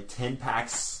drafted like 10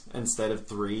 packs instead of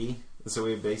 3. So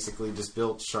we basically just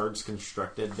built shards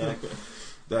constructed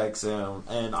decks.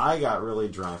 And I got really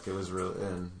drunk. It was really,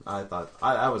 and I thought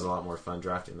I was a lot more fun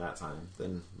drafting that time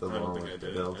than the I don't normal think I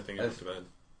did. build. I think I went to bed.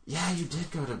 Yeah, you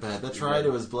did go to bed. That's You right. did.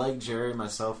 It was Blake, Jerry,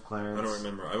 myself, Clarence. I don't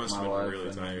remember. I must have My been wife really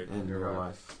and- tired. And Your your wife.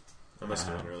 wife. I must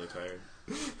have been really tired.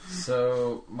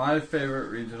 So my favorite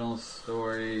regional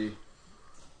story,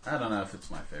 I don't know if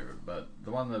it's my favorite, but the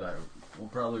one that I will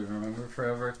probably remember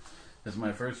forever is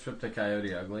my first trip to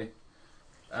Coyote Ugly.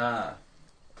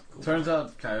 Turns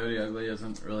out Coyote Ugly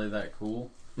isn't really that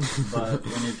cool, but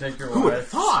when you take your Who would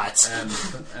have wife thought?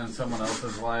 and someone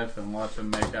else's wife and watch them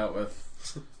make out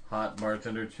with hot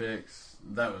bartender chicks,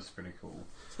 that was pretty cool.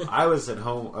 I was at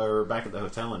home, or back at the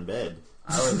hotel in bed.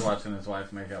 I was watching his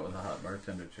wife make out with a hot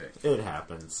bartender chick. It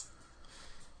happens.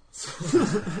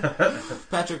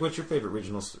 Patrick, what's your favorite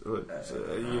regional?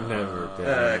 You've never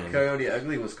been. Coyote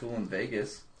Ugly was cool in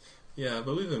Vegas. Yeah,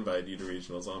 but we've invited you to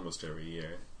regionals almost every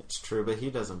year. It's true, but he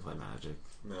doesn't play Magic.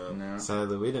 No, No. So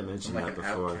we didn't mention I'm like that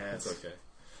an before. it's outcast. okay.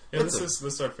 Yeah, It's this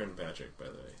is our friend Patrick, by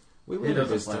the way. We He would have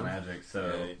doesn't just play done. Magic,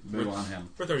 so Yeah, we want him.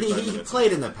 For 35 He minutes.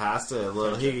 played in the past a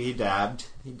little. He dabbed.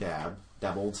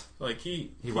 Dabbled. Like,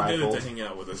 he He did it rifled. to hang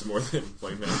out with us more than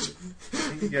play Magic. I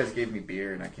think you guys gave me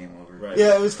beer and I came over. Right.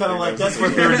 Yeah, it was kind of like that's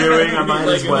what they're doing. I might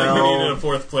like, as like we needed well. a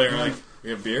fourth player. Like, we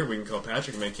have beer, we can call Patrick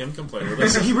and make him come play with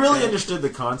us. He really understood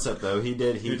the concept, though. He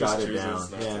did. He just got it chooses down.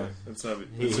 not to. Yeah. It's not,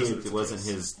 He it's just- it wasn't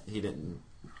his. He didn't.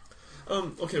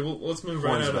 Okay, well, let's move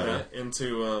right One's out of better. that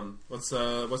into what's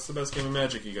the best game of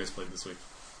Magic you guys played this week?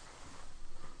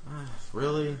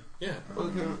 Really? Yeah, Well,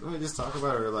 can we just talk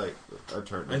about our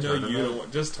tournament? I know you don't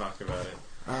want, just talk about it.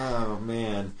 Oh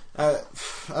man! At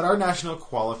our national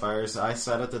qualifiers, I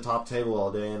sat at the top table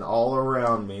all day, and all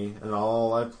around me, and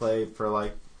all I played for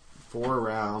like 4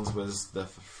 rounds was the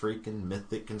freaking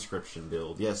Mythic Conscription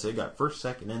build. Yes, it got first,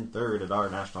 second, and third at our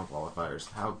national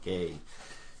qualifiers. How gay!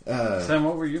 Sam,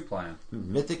 what were you playing?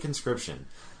 Mythic Conscription.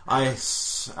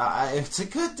 It's a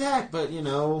good deck, but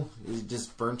it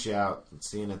just burnt you out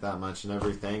seeing it that much and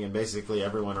everything. And basically,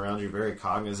 everyone around you very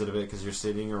cognizant of it because you're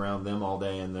sitting around them all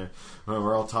day and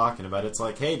we're all talking about it. It's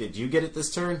like, hey, did you get it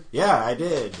this turn? Yeah, I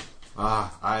did.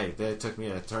 It took me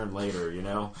a turn later,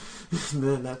 and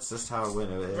then that's just how it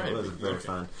went. It was very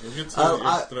fun. We'll get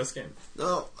to the best game.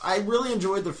 I really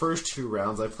enjoyed the first 2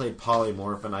 rounds. I played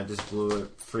Polymorph and I just blew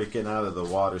it freaking out of the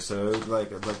water. So like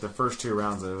the first 2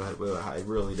 rounds, I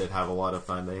really did have a lot of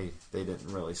fun. They didn't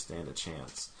really stand a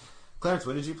chance. Clarence,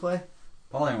 what did you play?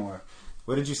 Polymorph.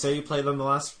 What did you say you played on the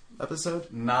last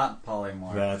episode? Not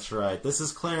Polymorph. That's right. This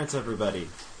is Clarence, everybody.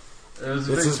 It was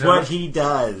a This big is joke what he in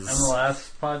does. the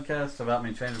last podcast about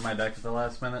me changing my deck at the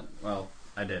last minute. Well,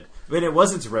 I did. But it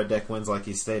wasn't to Red Deck wins like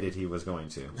he stated he was going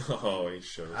to. Oh, he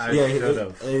shows. I Yeah, should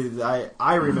have.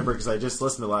 I remember because I just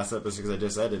listened to the last episode because I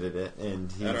just edited it,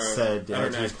 and he said at our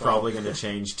he's night probably club. going to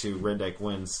change to Red Deck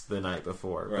Wins the night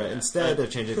before. Right. But instead of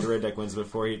changing to Red Deck Wins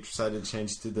before, he decided to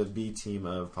change to the B team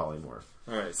of Polymorph.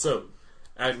 All right, so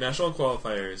at national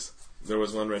qualifiers, there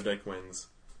was one Red Deck wins,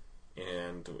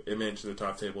 and it made it to the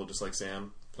top table just like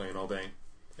Sam, playing all day.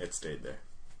 It stayed there.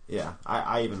 Yeah,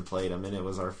 I even played him, and it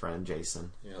was our friend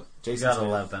Jason. Yeah, He Jason got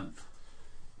said-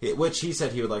 11th. which he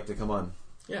said he would like to come on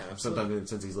yeah, absolutely. sometime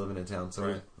since he's living in town. So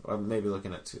Right. I'm maybe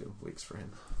looking at 2 weeks for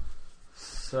him.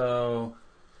 So,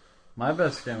 my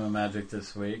best game of Magic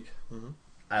this week, Mhm.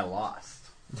 I lost.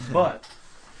 But,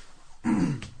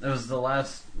 it was the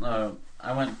last...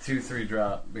 I went 2-3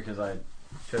 drop because I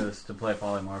chose to play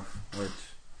Polymorph, which...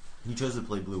 He chose to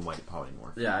play Blue-White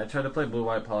Polymorph. Yeah, I tried to play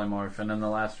Blue-White Polymorph, and in the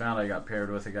last round I got paired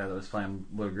with a guy that was playing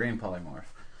Blue-Green Polymorph.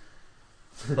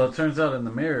 Well, it turns out in the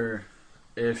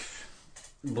mirror-ish,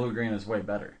 Blue-Green is way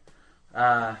better.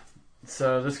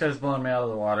 So this guy's blowing me out of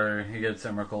the water, he gets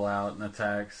Emrakul out and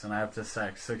attacks, and I have to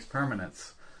sack 6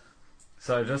 permanents.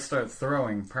 So I just start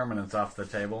throwing permanents off the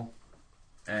table,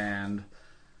 and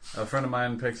a friend of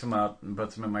mine picks them up and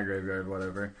puts them in my graveyard,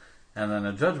 whatever, and then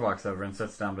a judge walks over and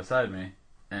sits down beside me,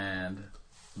 and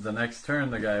the next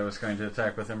turn, the guy was going to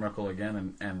attack with Emrakul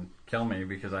again and kill me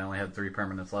because I only had 3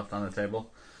 permanents left on the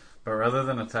table. But rather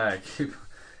than attack, he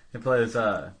plays.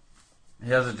 He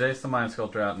has a Jace the Mind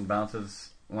Sculptor out and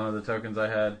bounces one of the tokens I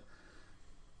had.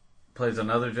 Plays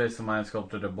another Jace the Mind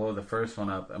Sculptor to blow the first one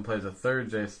up, and plays a third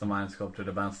Jace the Mind Sculptor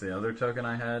to bounce the other token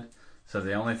I had. So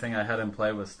the only thing I had in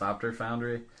play was Stopter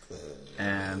Foundry,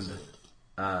 and.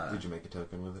 Did you make a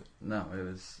token with it? No,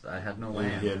 I had no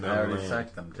land. Yeah, no I already land.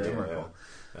 sacked them to Emrakul.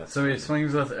 That's So he funny.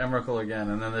 swings with Emrakul again,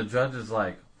 and then the judge is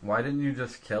like, "Why didn't you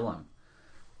just kill him?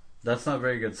 That's not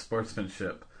very good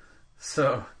sportsmanship."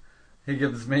 So he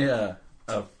gives me a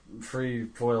free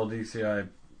foil DCI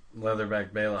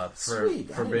leatherback Bailoff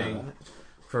Sweet, I didn't know that.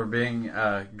 for being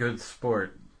a good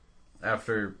sport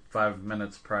after 5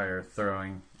 minutes prior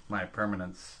throwing my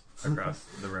permanents across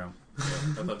the room. Yeah,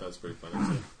 I thought that was pretty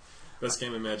funny too. Best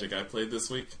game of Magic I played this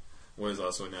week was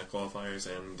also NAT qualifiers,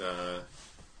 and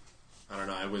I don't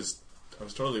know. I was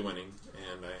totally winning,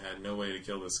 and I had no way to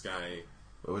kill this guy.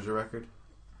 What was your record?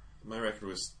 My record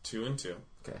was 2-2.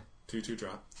 Okay. 2-2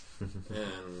 drop,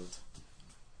 and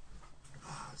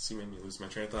she made me lose my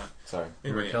train of thought. Sorry.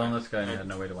 You were Anyway, killing this guy and you had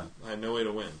no way to win. I had no way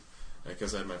to win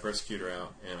because I had my Persecutor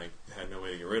out, and I had no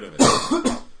way to get rid of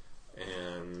it.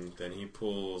 And then he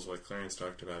pulls what Clarence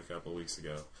talked about a couple weeks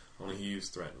ago. Only he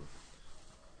used Threaten.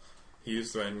 He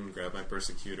used Threaten, grabbed my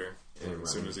Persecutor, and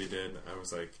as soon as he did, I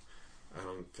was like, I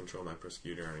don't control my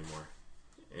Persecutor anymore.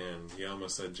 And he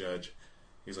almost said Judge.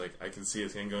 He's like, I can see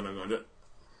his hand going, I'm going to...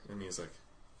 And he's like,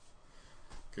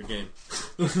 good game.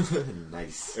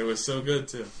 Nice. It was so good,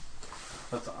 too.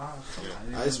 That's awesome.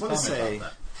 Yeah. I just want to say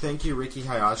thank you, Ricky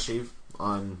Hayashi.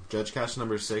 On Judge Cash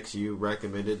number 6, you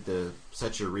recommended to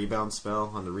set your rebound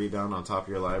spell on the rebound on top of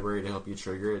your library to help you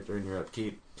trigger it during your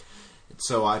upkeep.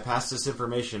 So I passed this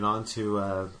information on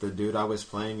to the dude I was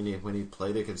playing, and when he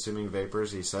played the Consuming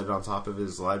Vapors, he set it on top of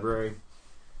his library.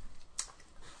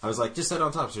 I was like, just set it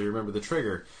on top so you remember the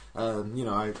trigger.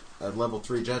 I level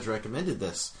 3 judge recommended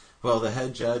this. Well, the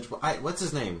head judge, what's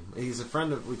his name? He's a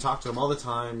friend of, we talk to him all the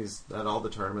time. He's at all the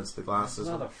tournaments, the glasses.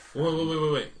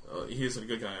 Wait. He's a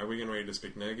good guy. Are we getting ready to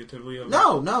speak negatively of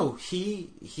him? No.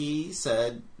 He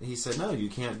said, no, you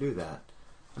can't do that.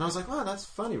 And I was like, wow, that's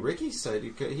funny. Ricky said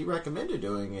he recommended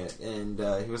doing it. And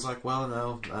he was like, well,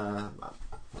 no.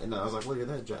 And I was like, well, you're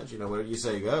the judge. Whatever you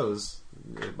say goes.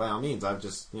 By all means, I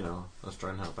was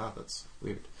trying to help out. That's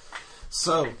weird.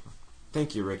 So,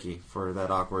 thank you, Ricky, for that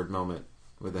awkward moment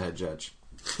with the head judge.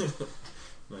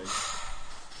 Nice.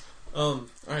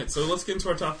 Alright, so let's get into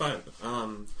our top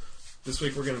 5. This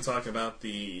week we're going to talk about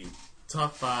the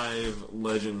top 5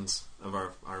 legends of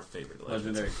our favorite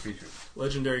legends.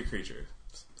 Legendary creatures.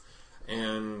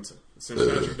 And since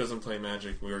Patrick doesn't play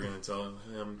Magic, we were going to tell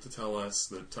him to tell us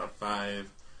the top 5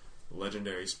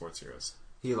 legendary sports heroes.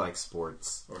 He likes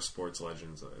sports. Or sports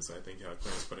legends, is I think how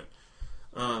Clarence put it.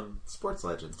 Sports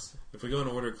legends. If we go in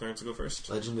order, Clarence will go first.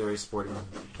 Legendary sporting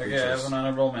Okay, I have an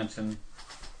honorable mention.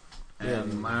 And Yeah.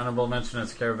 my honorable mention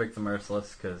is Karavik the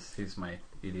Merciless, because he's my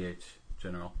EDH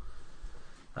general.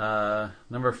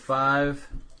 Number 5.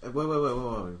 Wait.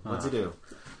 What's he do?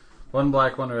 1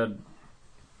 black, 1 red,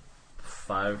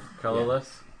 5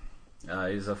 colorless.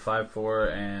 He's a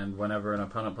 5/4, and whenever an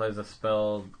opponent plays a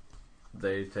spell,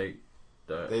 they take...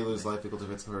 They lose life equal to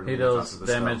its converted He mana cost deals of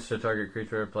the damage spell. to target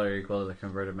creature or player equal to the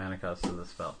converted mana cost of the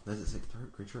spell. Does it say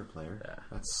creature or player? Yeah.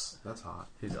 That's hot.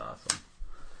 He's awesome.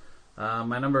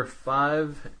 My number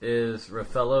 5 is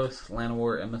Raphellos,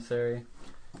 Llanowar Emissary.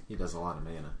 He does a lot of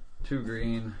mana. 2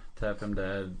 green, tap him to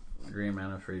add green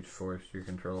mana for each force you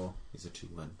control. He's a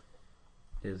 2/1.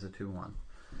 He is a 2/1.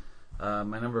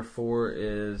 My number 4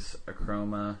 is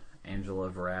Akroma, Angel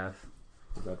of Wrath.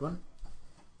 The red one?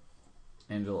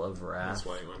 Angel of Wrath. That's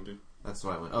why you want to do. That's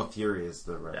why I went. Oh, Fury is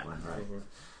the red Yeah. one, right?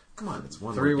 Come on, it's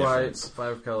one 3 more white, difference.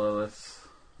 5 colorless,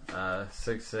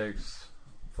 6/6,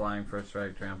 flying, first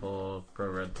strike, trample, pro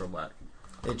red, pro black.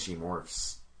 And she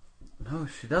morphs. No,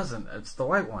 she doesn't. It's the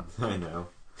white one. I know.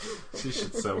 She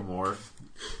should so morph.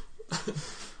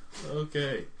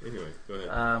 Okay. Anyway, go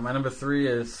ahead. My number 3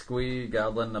 is Squee,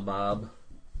 Goblin, Nabob.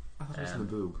 Oh, there's the And-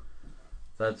 boob.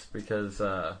 That's because,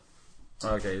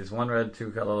 okay, he's 1 red,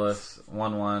 2 colorless,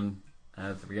 1/1.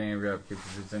 At the beginning of your upkeep,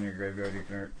 if it's in your graveyard, you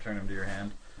can turn him to your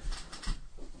hand.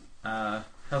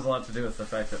 Has a lot to do with the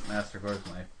fact that Mastercore is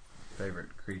my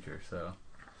favorite creature, so.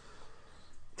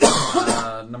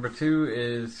 Number 2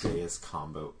 is Gayest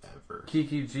combo ever.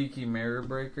 Kiki Jiki Mirror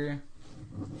Breaker,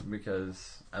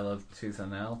 because I love Tooth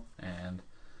and Nail, and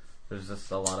there's just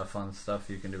a lot of fun stuff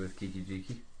you can do with Kiki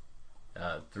Jiki.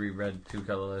 3 red, 2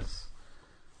 colorless.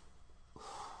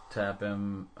 Tap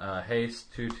him,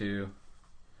 haste, 2/2.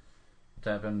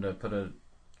 Tap him to put a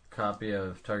copy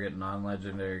of target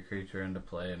non-legendary creature into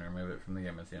play and remove it from the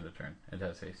game at the end of turn. It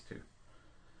has haste too.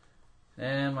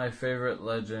 And my favorite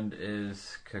legend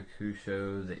is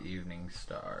Kakusho the Evening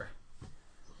Star.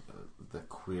 The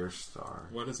queer star.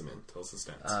 What does it mean? Tell us the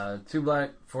stats. 2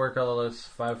 black, 4 colorless,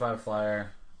 5/5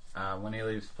 flyer. When he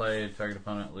leaves play, target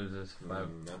opponent loses 5.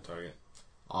 Not target.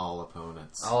 All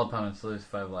opponents. All opponents lose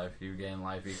 5 life. You gain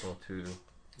life equal to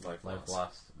Life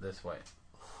lost this way.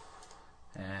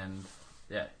 And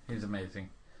yeah, he's amazing.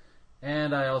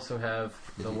 And I also have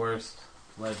the worst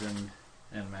legend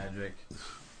in Magic.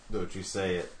 Don't you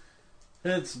say it.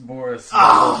 It's Boris.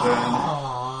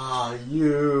 Ah,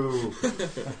 you.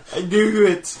 I knew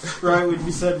it. Right when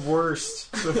you said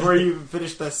worst. Before you even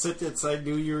finished that sentence, I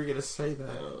knew you were going to say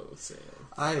that. Oh, Sam.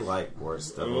 I like Boris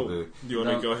Double Boot. Do you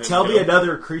want to go ahead Tell and me go?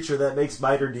 another creature that makes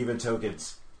Miter Demon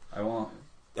tokens. I won't.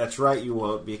 That's right, you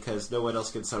won't, because no one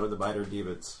else can summon the Miter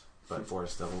Demons but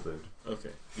Boris Double Boot.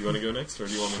 Okay. Do you want to go next, or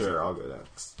do you want me to? Sure, I'll go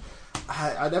next.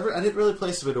 I didn't really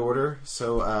place them in order,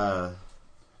 so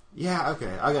yeah,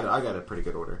 okay, I got a pretty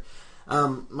good order.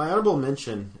 My honorable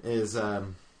mention is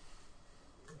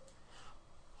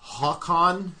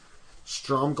Haakon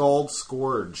Stromgold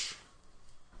Scourge.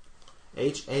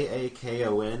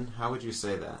 Haakon. How would you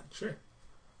say that? Sure.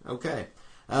 Okay.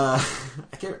 I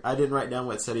didn't write down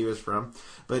what set he was from,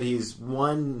 but he's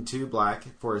 1/2 black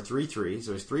for a 3/3,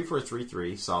 so he's 3 for a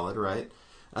 3/3, solid, right?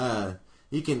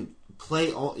 You can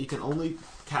only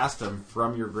cast him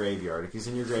from your graveyard. If he's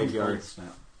in your graveyard, Cold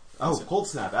Snap. oh, Cold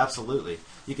Snap, absolutely.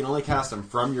 You can only cast him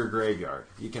from your graveyard.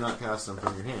 You cannot cast him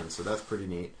from your hand, so that's pretty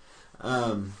neat.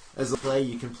 As a play,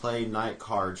 you can play night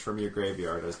cards from your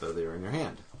graveyard as though they were in your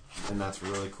hand. And that's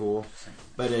really cool.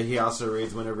 But he also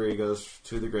reads whenever he goes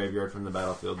to the graveyard from the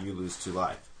battlefield, you lose 2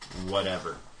 life.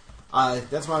 Whatever.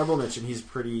 That's my honorable mention. He's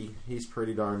pretty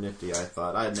darn nifty, I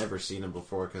thought. I had never seen him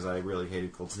before because I really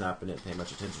hated Cold Snap and didn't pay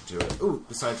much attention to it. Ooh,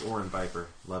 besides Orin Viper.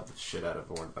 Love the shit out of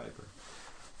Orin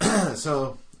Viper.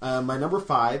 So, my number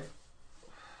 5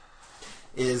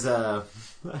 is, I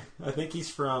think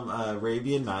he's from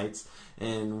Arabian Nights,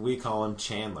 and we call him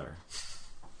Chandler.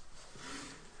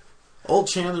 Old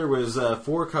Chandler was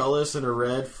 4 colorless and a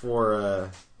red for,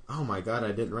 oh my god,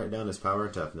 I didn't write down his power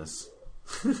and toughness.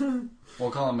 We'll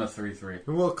call him a 3/3.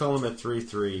 We'll call him a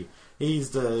 3/3.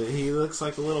 He looks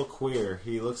like a little queer.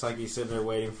 He looks like he's sitting there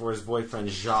waiting for his boyfriend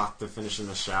Jacques to finish in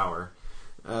the shower,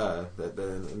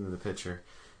 in the picture.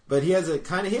 But he has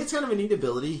kind of a neat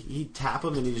ability. He tap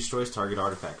him and he destroys target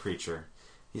artifact creature.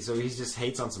 He just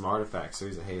hates on some artifacts, so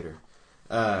he's a hater.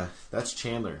 That's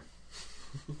Chandler.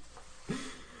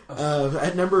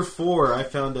 At number 4, I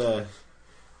found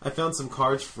some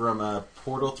cards from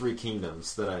Portal 3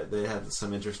 Kingdoms they had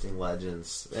some interesting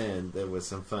legends and there was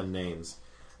some fun names.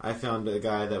 I found a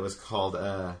guy that was called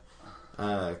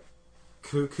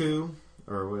Cuckoo,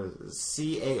 or what is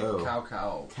it?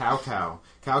 CAO.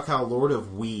 Cow, Lord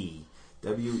of Wei.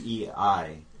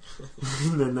 WEI.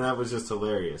 And then that was just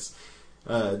hilarious.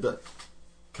 The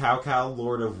Cow,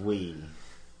 Lord of Wei.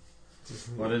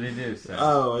 What did he do, Sam?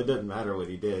 Oh, it doesn't matter what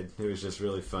he did. It was just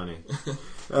really funny.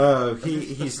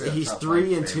 He's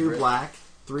 3 and 2 black.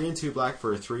 3 and 2 black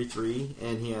for a 3/3,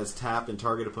 and he has tap and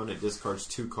target opponent discards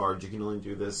 2 cards. You can only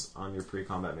do this on your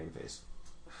pre-combat main phase.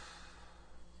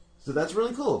 So that's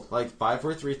really cool. Like 5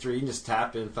 for a 3/3, you can just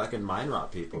tap and fucking mind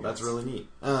rot people. That's really neat.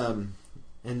 And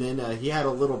then he had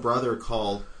a little brother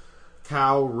called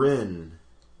Cao Ren,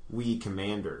 Wei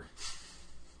Commander.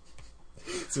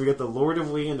 So we got the Lord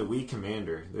of Wei and the Wei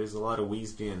Commander. There's a lot of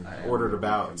Weis being ordered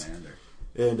about. Commander.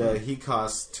 And he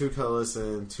costs 2 colorless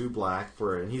and 2 black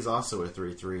for it, and he's also a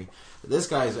 3/3. This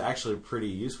guy is actually pretty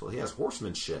useful. He has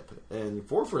horsemanship, and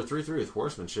 4 for a 3/3 with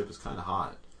horsemanship is kind of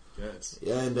hot. Yes.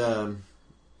 And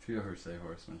If you ever say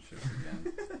horsemanship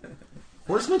again.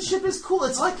 horsemanship is cool.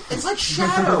 It's like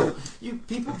Shadow.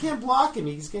 People can't block him.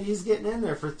 He's getting in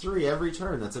there for 3 every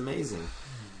turn. That's amazing.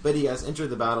 But he has entered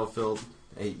the battlefield.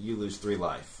 Hey, you lose 3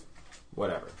 life.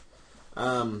 Whatever.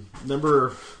 Let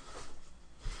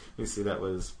me see, that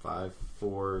was 5,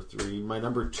 4, 3. My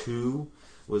number 2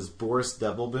 was Boris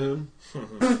Devilboon.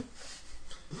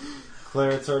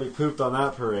 Claret's already pooped on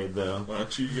that parade, though. Why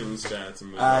don't you give him stats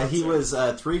and move on? He was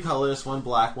 3 colors, 1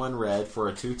 black, 1 red for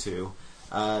a 2/2.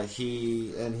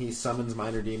 He summons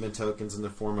minor demon tokens in the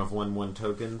form of 1/1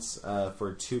 tokens.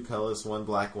 For 2 colors, 1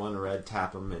 black, 1 red,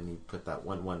 tap them, and you put that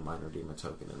 1/1 minor demon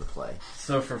token into play.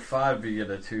 So for 5, you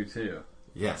get a 2/2.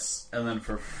 Yes. And then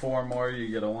for 4 more, you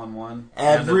get a 1/1.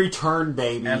 Every turn,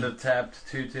 baby. And a tapped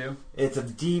 2/2. It's a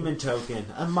demon token.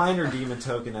 A minor demon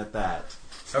token at that.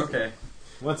 Okay.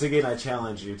 Once again, I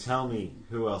challenge you. Tell me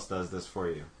who else does this for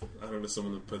you. I don't know,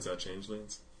 someone that puts out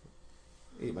changelings.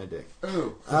 Eat my dick.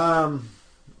 Ooh.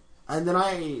 And then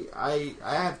I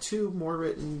have two more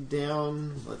written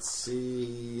down. Let's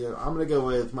see. I'm gonna go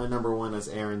with my number one as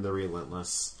Aaron the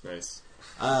Relentless. Nice.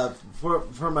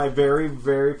 For my very,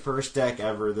 very first deck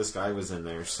ever, this guy was in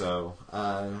there. So,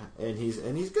 and he's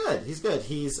good. He's good.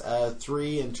 He's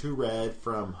 3 and 2 red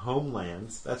from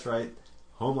Homelands. That's right,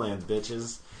 Homeland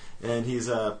bitches. And he's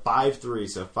 5/3,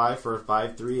 so 5 for a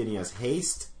 5/3, and he has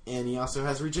haste, and he also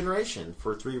has regeneration.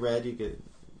 For 3 red, you could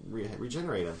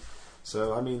regenerate him.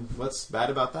 So, I mean, what's bad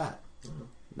about that?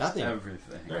 Nothing.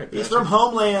 Everything. All right, He's Patrick. from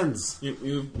Homelands.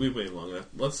 We've waited long enough.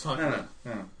 Let's talk about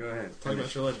No, go ahead. talk about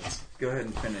Finish. your legends. Go ahead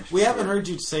and finish. We haven't heard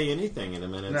you say anything in a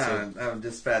minute. No, so. I'm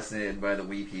just fascinated by the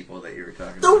Wii people that you were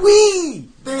talking The about. Wii!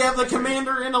 They have the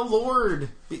commander and a lord.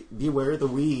 Beware the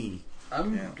Wii.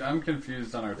 I'm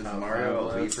confused on our Is top Mario a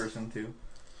 5 Wii list. person too?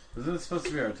 Isn't it supposed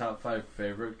to be our top 5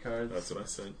 favorite cards? That's what I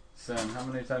said. Sam, how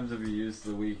many times have you used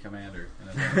the Wii Commander in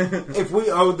a day? If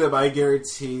we owed them, I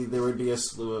guarantee there would be a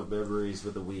slew of memories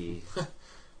with the Wii.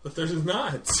 But there's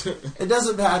not. It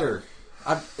doesn't matter.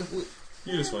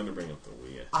 You just wanted to bring up the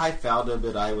Wii. I found them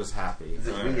and I was happy. Is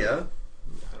it Alright. Wii U? I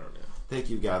don't know. Thank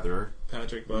you, Gatherer.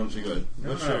 Patrick, why don't you go? No,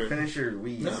 What's no, your- finish your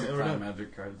Wii. No. Top we're 5 done.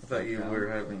 Magic cards. I thought you were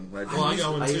having legends. Well, I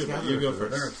got one I too, used but you go Gatherer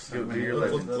first. first. There Go are do your there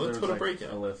legends. was Let's put a like break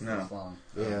out. A list No. this long.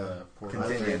 Yeah. Poor I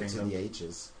Continue. went Magic to the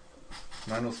H's.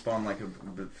 Mine will spawn like a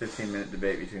 15-minute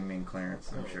debate between me and Clarence,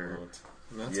 I'm Oh, sure. well,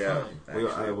 That's Yeah. fine. I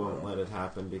Actually, won't will. let it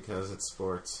happen because it's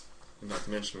sports. And not to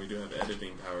mention, we do have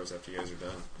editing powers after you guys are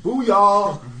done.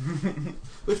 Booyah!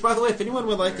 Which, by the way, if anyone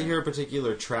would like to hear a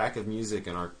particular track of music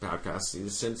in our podcast, you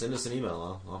just send us an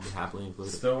email. I'll be happily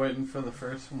included. Still waiting for the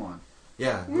first one.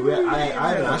 Yeah, I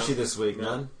haven't No. asked you this week,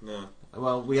 none. No.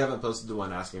 Well, we haven't posted the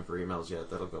one asking for emails yet.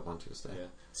 That'll go up on Tuesday. Yeah.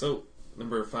 So,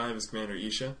 number 5 is Commander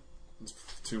Isha. It's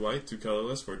 2 white, 2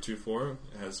 colorless for 2/4.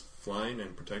 It has flying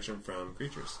and protection from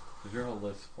creatures. Is your whole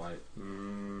list white?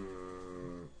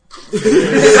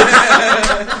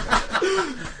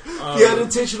 The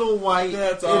unintentional white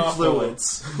That's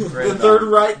influence. Red The Third Dawn.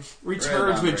 Reich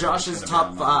returns Dawn with Raid's Josh's gonna be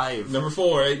top on 5. Number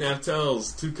 4, 8.5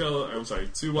 tells.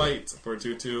 2 white for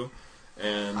 2/2.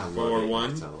 And I love for 8.5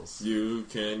 1, tells. you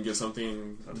can get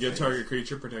something, give target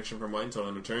creature protection from white until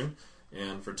end of turn.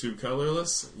 And for 2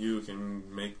 colorless, you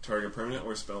can make target permanent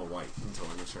or spell white until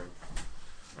end of turn.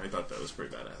 I thought that was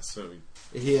pretty badass. So,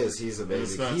 He is. He's It's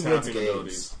amazing. not He wins tapping games.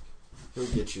 abilities. He'll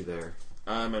get you there.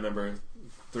 my number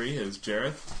 3 is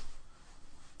Jareth.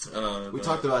 We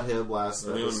talked about him last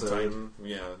the Leon episode. Titan.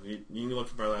 Yeah, you can look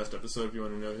up our last episode if you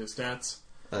want to know his stats.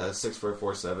 6 for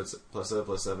 4/7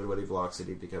 +7/+7. When he blocks it,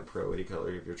 he become pro any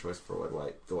color of your choice for 1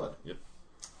 white. Go on.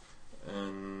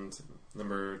 And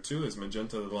number 2 is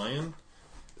Magenta the Lion.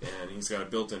 And he's got a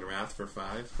built-in Wrath for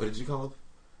 5. What did you call him?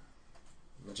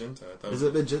 Magenta. I thought Is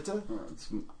it Magenta? Oh, it's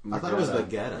I thought it was Magetta.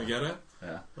 Magetta. You get it?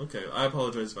 Yeah. Okay, I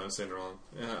apologize if I was saying it wrong.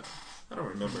 Yeah, I don't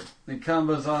remember. The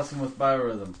combo's awesome with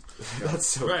biorhythm. That's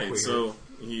so Right, weird. so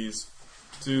he's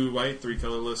 2 white, 3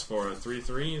 colorless for a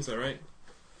 3/3, is that right?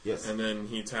 yes. And then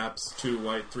he taps 2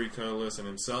 white, 3 colorless and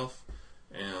himself,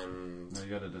 and Now you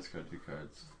gotta discard 2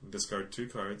 cards. discard 2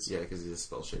 cards. Yeah, because he's a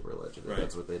spell shaper legend. Right.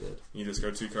 That's what they did. You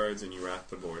discard 2 cards and you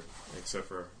wrath the board, except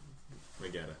for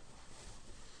Magetta.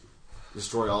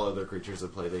 Destroy all other creatures in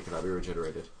play. They cannot be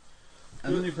regenerated.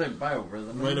 And then you play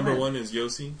biorhythm. My number 1 is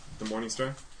Yossi, the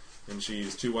Morningstar, and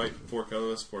she's 2 white, 4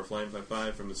 colorless for flying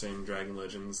 5/5 from the same Dragon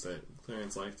Legends that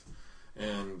Clarence liked.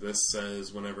 And this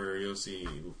says whenever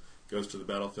Yossi goes to the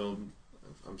battlefield,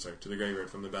 to the graveyard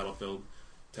from the battlefield,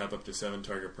 tap up to 7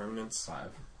 target permanents.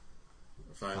 5.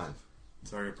 5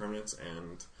 target permanents,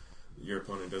 and your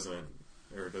opponent doesn't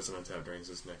untap during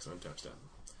his next untap step.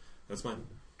 That's mine.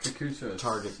 Kakusha is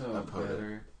Target so opponent.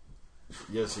 better.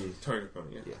 Yes, he. Target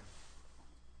opponent, yeah. Yeah.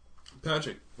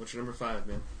 Patrick, what's your number 5,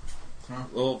 man? Huh?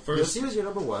 Well, Yes, first, he was your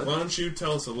number 1. why don't you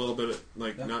tell us a little bit,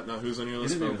 Yeah. not who's on your You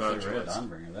list, didn't but even about say your Red list.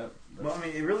 Dawnbringer. That Well, I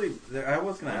mean, it really. I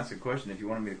was going to ask a question if you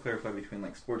wanted me to clarify between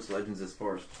like sports legends as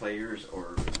far as players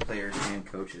or players and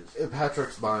coaches. In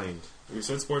Patrick's mind. We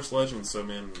said sports legends, so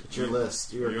man, It's your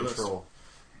list. You're in your list. control.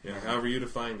 Yeah, however you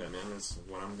define that, man, is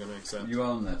what I'm gonna accept. you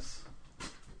own this.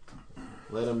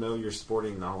 Let them know your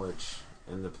sporting knowledge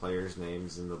and the players'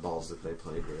 names and the balls that they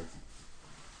played with.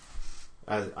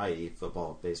 I.e.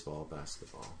 football, baseball,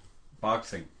 basketball.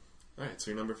 Boxing. All right,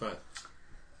 so you're number 5.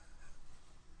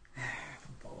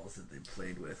 Balls that they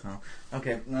played with, huh?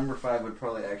 Okay, number 5 would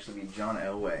probably actually be John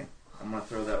Elway. I'm going to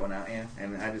throw that one out, yeah.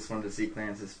 And I just wanted to see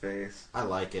Clarence's face. I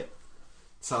like it.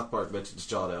 South Park mentions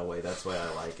John Elway. That's why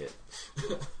I like it.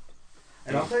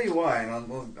 And I'll tell you why, and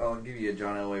I'll give you a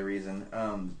John Elway reason.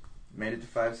 Made it to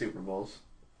 5 Super Bowls.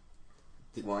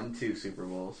 Won 2 Super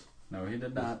Bowls. No, he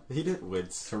did not. He did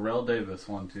Woods. Terrell Davis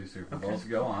won 2 Super Bowls.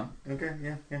 Go on. Okay,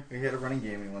 yeah. He had a running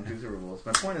game and he won 2 Super Bowls.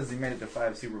 My point is he made it to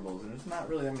 5 Super Bowls, and there's not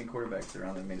really that many quarterbacks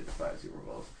around that made it to 5 Super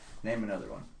Bowls. Name another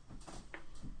one.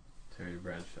 Terry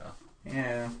Bradshaw.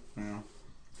 Yeah, well,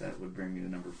 that would bring me to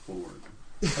number 4.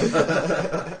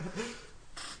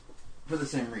 For the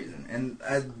same reason. And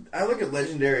I look at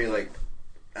legendary, like,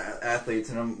 athletes,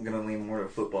 and I'm going to lean more to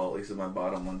football, at least with my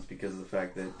bottom ones, because of the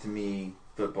fact that, to me,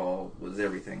 football was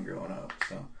everything growing up.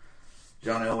 So,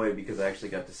 John Elway, because I actually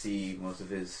got to see most of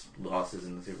his losses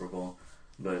in the Super Bowl,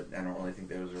 but I don't really think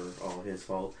those are all his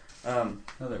fault. No,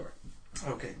 they were.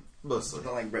 Okay. Mostly. It's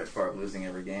not like Brett Favre losing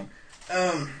every game.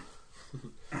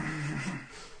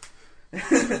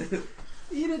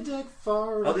 Eat a dick,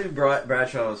 Favre. I'll do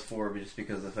Bradshaw as 4, just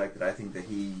because of the fact that I think that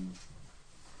he...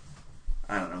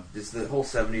 I don't know. Just the whole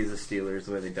 70s of Steelers,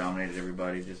 the way they dominated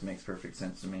everybody, just makes perfect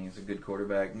sense to me. He's a good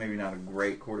quarterback. Maybe not a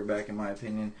great quarterback, in my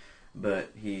opinion, but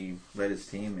he led his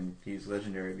team, and he's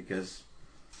legendary because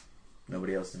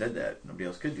nobody else did that. Nobody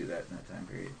else could do that in that time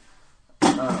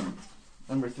period.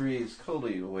 Number 3 is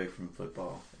totally away from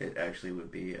football. It actually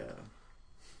would be...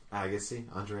 Agassi?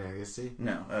 Andre Agassi?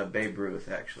 No, Babe Ruth,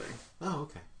 actually. Oh,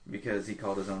 okay. Because he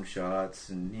called his own shots,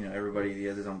 and, you know, everybody, he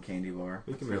has his own candy bar.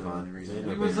 We can That's move the on. only reason.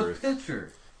 Yeah, He was a Ruth.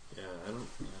 pitcher. Yeah, I don't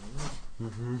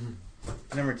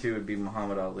know. Number 2 would be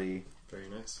Muhammad Ali. Very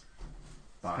nice.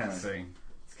 Boxing.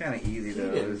 It's kind of easy, He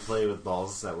though. didn't play with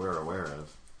balls that we're aware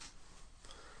of.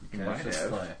 He might Cassius have.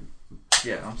 Clay.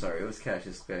 Yeah, I'm sorry. It was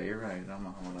Cassius Clay. You're right. I'm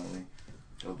Muhammad Ali.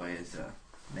 Go by his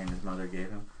name his mother gave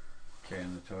him.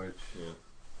 Carrying the torch. Yeah.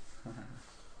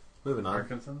 Moving on.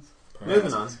 Parkinson's.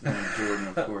 Moving on. And Jordan,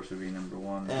 of course, would be number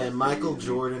 1. And Michael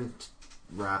Jordan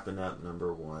wrapping up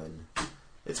number 1.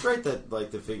 It's great that,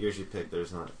 like, the figures you pick,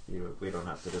 there's not, we don't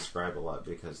have to describe a lot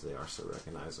because they are so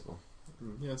recognizable.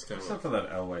 Yeah, it's kind of Except for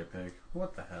that Elway pick.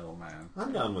 What the hell, man?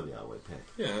 I'm down with the Elway pick.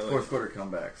 yeah. Like, Fourth quarter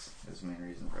comebacks is the main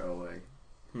reason for Elway.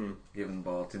 hmm. Giving the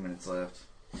ball 2 minutes left,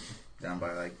 down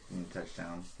by like a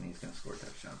touchdown, and he's going to score a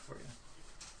touchdown for you.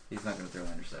 He's not going to throw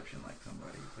an interception like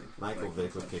somebody. Michael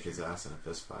Vick would kick his ass in a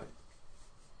fist fight.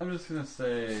 I'm just gonna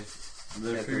say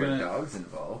that If there were dogs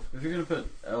involved. if you're gonna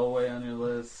put Elway on your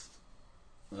list,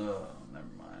 oh, never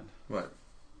mind. What?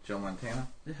 Joe Montana?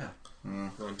 Yeah,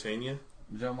 Montana.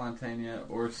 Joe Montana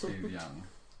or Steve Young.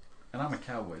 And I'm a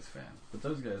Cowboys fan, but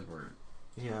those guys were.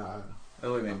 Yeah.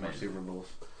 Elway made more Amazing. Super Bowls.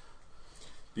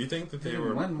 Do you think that they They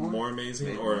were won more. more amazing,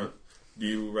 Maybe. or do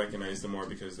you recognize them more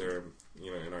because they're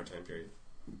in our time period?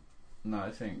 No, I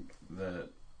think that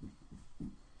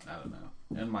I don't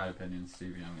know. In my opinion,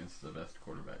 Steve Young is the best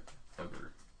quarterback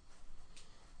ever.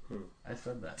 I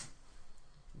said that.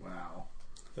 Wow.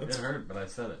 That's It hurt, but I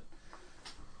said it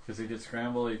because he could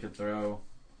scramble, he could throw.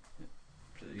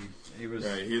 He was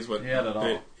right. He had it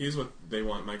all. He's what they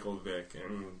want Michael Vick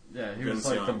and Yeah, he Vince was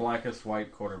like Young. the blackest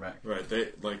white quarterback. Right. They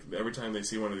like every time they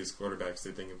see one of these quarterbacks,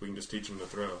 they think if we can just teach them to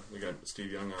throw, we got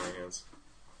Steve Young on our hands.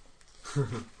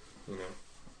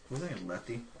 Was I a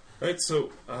lefty? Right.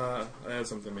 So I had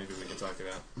something maybe we can talk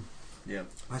about. Yeah.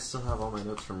 I still have all my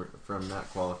notes from Nat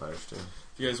qualifiers, too.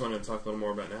 If you guys want to talk a little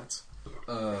more about Nats,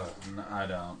 No, I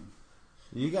don't.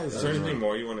 You guys is there didn't anything really,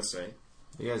 more you want to say?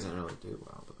 You guys didn't really do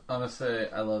well, but I'm gonna say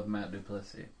I love Matt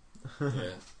Duplessis. Yeah,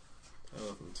 I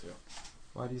love them too.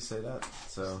 why do you say that?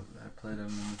 So, I played him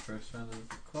in the first round of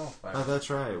the qualifier. oh, that's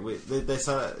right. They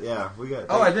saw it. Yeah, we got.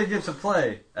 Oh, I did get to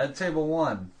play at table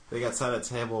 1. They got set at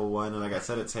table 1, and I got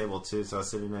set at table 2, so I was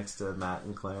sitting next to Matt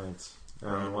and Clarence.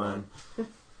 Round 1.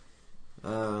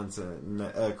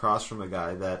 Across from a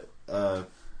guy that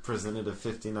presented a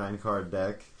 59 card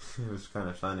deck. It was kind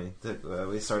of funny.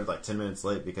 We started like 10 minutes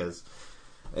late because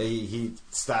he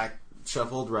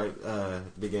shuffled right at the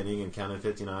beginning and counted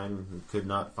 59 and could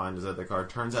not find his other card.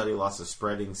 Turns out he lost a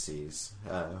spreading seas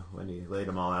when he laid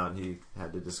them all out, and he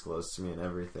had to disclose to me and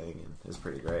everything, and it was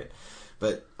pretty great.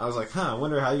 But I was like, I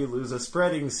wonder how you lose a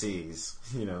spreading seas.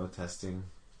 Testing.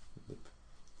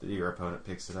 Your opponent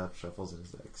picks it up, shuffles in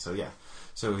his deck. So yeah,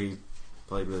 so he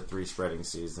played with 3 spreading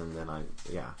seas, and then I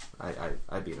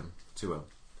beat him 2-0.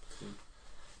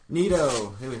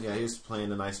 Nito, he was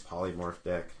playing a nice polymorph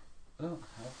deck. I don't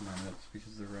have my notes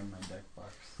because they're in my deck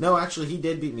box. No, actually, he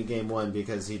did beat me game 1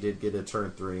 because he did get a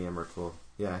turn 3 Emrakul.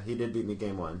 Yeah, he did beat me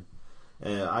game 1.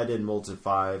 I did Molted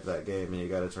 5 that game, and he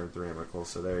got a turn 3 Emrakul,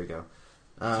 so there you go.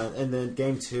 And then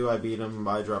game 2, I beat him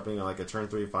by dropping like a turn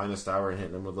 3 Finest Hour and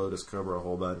hitting him with Lotus Cobra a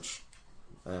whole bunch.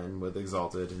 And with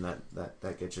Exalted, and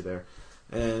that gets you there.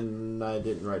 And I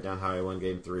didn't write down how I won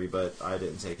game 3, but I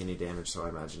didn't take any damage, so I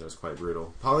imagine it was quite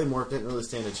brutal. Polymorph didn't really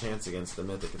stand a chance against the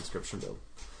Mythic Inscription build.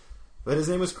 But his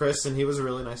name was Chris, and he was a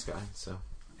really nice guy, so...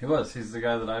 He was. He's the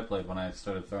guy that I played when I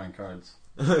started throwing cards.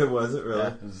 Was it really?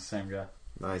 Yeah, it was the same guy.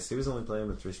 Nice. He was only playing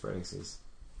with 3 spreading seas.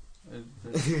 It-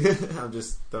 I'm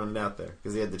just throwing it out there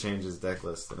because he had to change his deck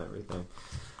list and everything.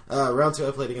 Round 2,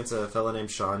 I played against a fella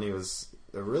named Sean. He was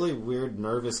a really weird,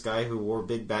 nervous guy who wore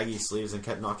big baggy sleeves and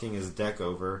kept knocking his deck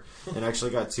over, and actually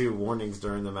got 2 warnings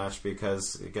during the match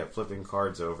because he kept flipping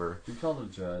cards over. You called a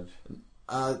judge.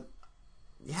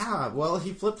 Yeah, well,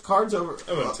 he flipped cards over.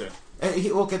 I would too.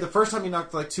 Okay, the first time he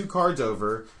knocked like 2 cards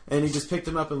over, and he just picked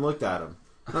them up and looked at them.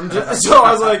 So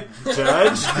I was like,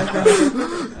 Judge,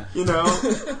 you know,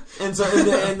 and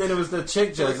then it was the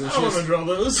chick judge, and I don't want to draw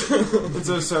those.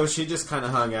 and so she just kind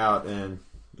of hung out, and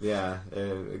yeah,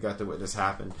 it got to witness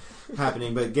happening.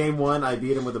 But game 1, I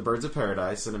beat him with the Birds of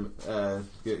Paradise and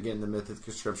getting the Mythic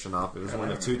conscription off. It was one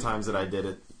of 2 times that I did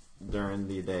it during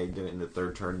the day, doing the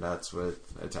 3rd turn. That's with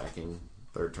attacking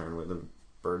 3rd turn with the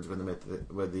birds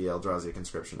with the Eldrazi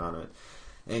conscription on it.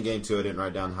 And game 2, I didn't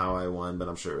write down how I won, but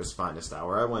I'm sure it was Finest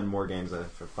Hour. I won more games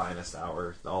for Finest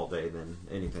Hour all day than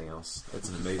anything else. It's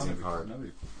an amazing card.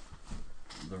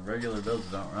 The regular builds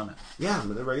don't run it. Yeah,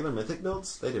 the regular Mythic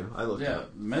builds, they do. I looked Yeah,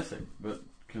 up. Mythic, but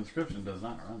Conscription does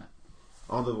not run it.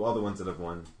 All the ones that have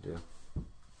won do.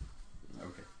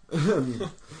 Okay.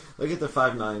 Look at the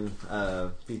 5-9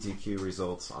 PTQ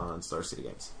results on Star City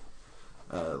Games.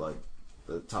 Like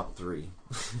the top 3.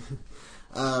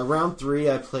 Round 3,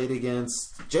 I played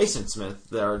against Jason Smith,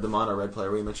 the mono red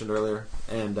player we mentioned earlier.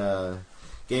 And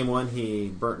game 1, he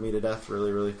burnt me to death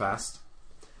really, really fast.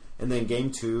 And then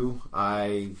game 2,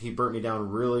 he burnt me down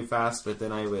really fast, but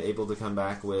then I was able to come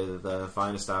back with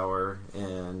Finest Hour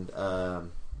and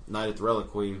Night at the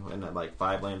Reliquary and like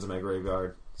 5 lands in my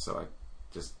graveyard. So I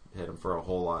just hit him for a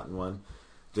whole lot and won,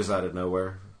 just out of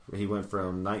nowhere. He went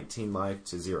from 19 life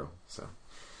to 0. So,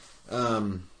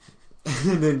 and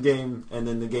then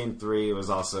the game 3 it was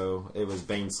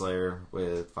Baneslayer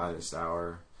with Finest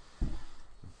Hour.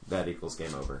 That equals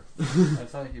game over. I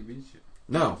thought he beat you.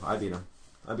 No, I beat him.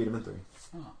 I beat him in 3.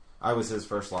 Oh. I was his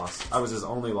first loss. I was his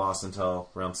only loss until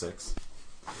round 6.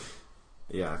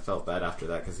 Yeah, I felt bad after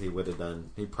that because he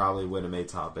probably would have made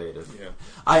top 8. Yeah.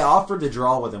 I offered to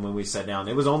draw with him when we sat down.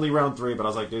 It was only round 3, but I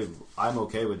was like, dude, I'm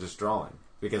okay with just drawing.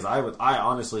 Because I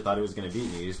honestly thought he was going to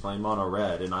beat me. He was playing mono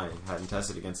red, and I hadn't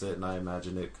tested against it, and I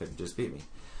imagined it could just beat me.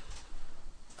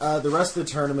 The rest of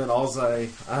the tournament,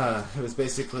 it was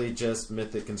basically just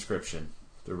Mythic Conscription.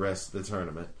 The rest of the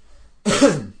tournament.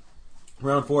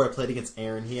 Round 4, I played against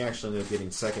Aaron. He actually ended up getting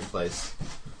 2nd place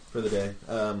for the day.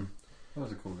 That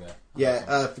was a cool guy.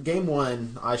 Yeah, game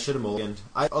 1, I should have mulliganed.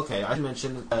 I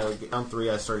mentioned round 3,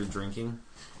 I started drinking.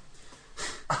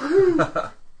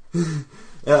 I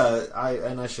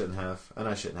shouldn't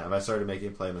have. I started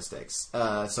making play mistakes.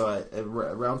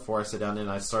 Round 4, I sat down and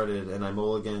I started and I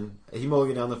mulliganed. He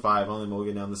mulliganed down the 5, only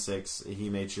mulliganed down the 6. He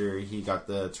made sure he got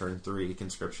the turn 3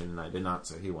 conscription, and I did not,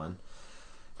 so he won.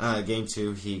 Game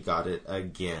 2, he got it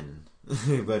again,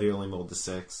 but he only mulled the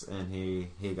 6, and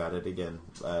he got it again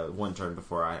 1 turn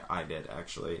before I did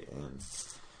actually, and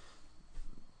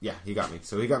yeah, he got me.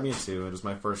 So he got me in 2. It was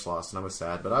my first loss, and I was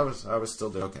sad, but I was still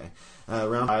doing okay.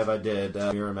 Round 5, I did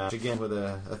mirror match again with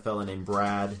a fella named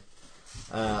Brad.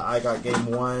 I got game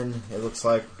 1. It looks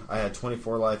like I had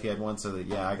 24 life. He had 1, so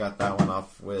I got that one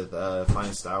off with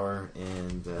Finest Hour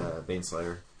and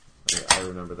Baneslayer. I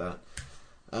remember that.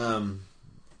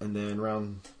 And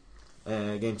then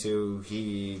game 2,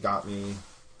 he got me.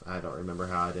 I don't remember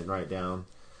how. I didn't write it down.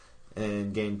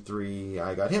 And game 3,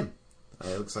 I got him.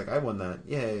 It looks like I won that.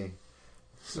 Yay.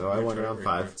 So I won round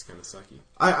 5. It's kind of sucky.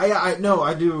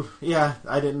 I do. Yeah,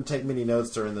 I didn't take many notes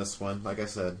during this one, like I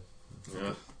said.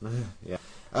 Yeah. Yeah.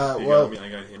 I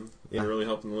got him. Yeah. You're really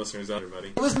helping the listeners out, everybody.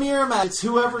 It was mirror match. It's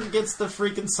whoever gets the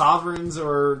freaking sovereigns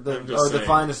or the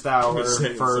Finest Hour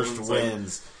first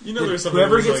wins. There's something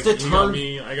whoever gets like, to turn.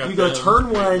 you go turn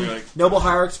 1, like, Noble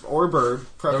Hierarchs or Bird,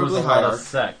 There was preferably a lot of Hierarch.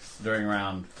 sex during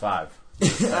round 5.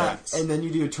 And then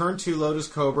you do turn 2 Lotus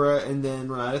Cobra, and then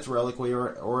Night at the Reliquary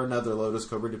or another Lotus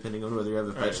Cobra, depending on whether you have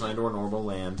a fetch land or a normal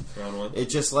land. Round 1.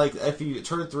 It's just like if you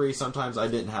turn 3, sometimes I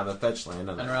didn't have a fetch land.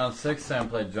 And round 6, Sam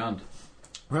played Jund.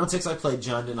 Round 6, I played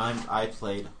Jund, and I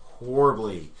played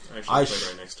horribly. I played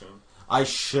right next to him. I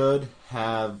should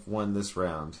have won this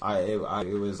round. It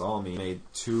was all me. I made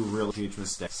 2 real huge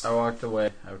mistakes. I walked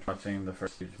away after watching the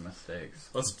first huge mistakes.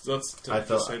 Let's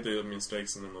say the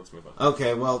mistakes and then let's move on.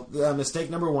 Okay, well, mistake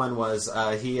number 1 was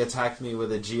he attacked me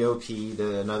with a GOP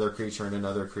to another creature and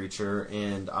another creature,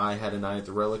 and I had a Night at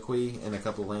the Reliquary and a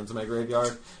couple lands in my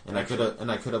graveyard, and I could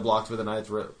have blocked with a Night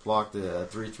blocked a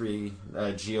 3/3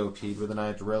 GOP with a Night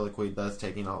at the Reliquary, thus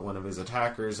taking out one of his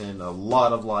attackers and a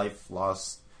lot of life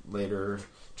lost later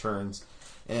turns.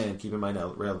 And keep in mind,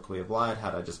 Reliquary of Light,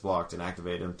 had I just blocked and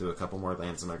activated him through a couple more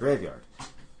lands in my graveyard.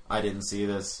 I didn't see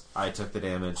this. I took the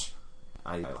damage.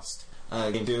 I lost.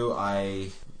 Game 2, I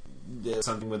did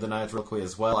something with the Knight's Reliquary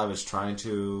as well. I was trying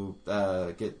to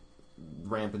get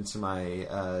ramp into my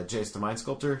Jace the Mind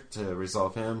Sculptor to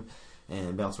resolve him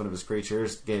and bounce one of his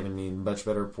creatures, giving me much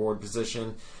better forward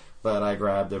position. But I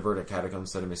grabbed a Verdant Catacomb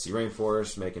instead of Misty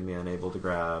Rainforest, making me unable to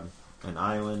grab an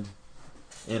island.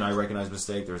 And I recognized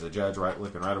mistake. There was a judge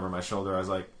looking right over my shoulder. I was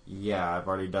like, yeah, I've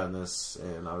already done this.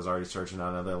 And I was already searching out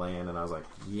another land. And I was like,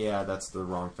 yeah, that's the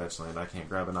wrong fetch land. I can't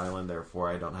grab an island,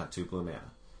 therefore I don't have 2 blue mana.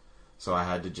 So I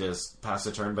had to just pass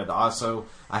the turn. But also,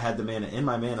 I had the mana in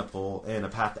my mana pool and a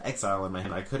Path to Exile in my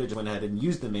hand. I could have just went ahead and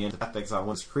used the mana to Path to Exile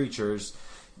one of his creatures,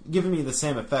 giving me the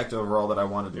same effect overall that I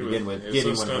wanted to begin with,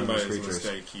 getting one of those creatures.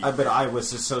 But I was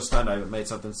just so stunned. I made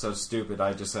something so stupid.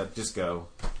 I just said, just go.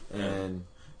 And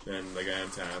the guy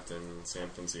untapped and Sam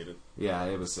conceded. yeah,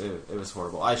 it was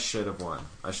horrible. I should have won.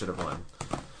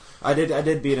 I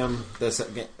did beat him.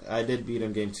 I did beat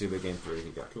him game 2, but game 3 he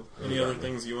got. Cool. Any other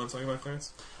things you want to talk about,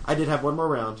 Clarence? I did have one more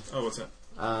round. Oh, what's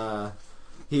that?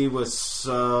 He was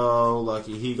so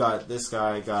lucky. This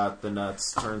guy got the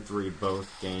nuts turn 3 both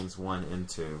games 1 and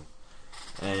 2,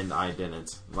 and I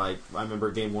didn't. Like, I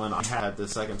remember game 1, I had the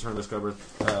second turn discovered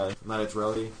Knight's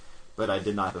Reliquary, but I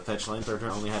did not have the fetch land. Third turn,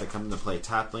 I only had to come into play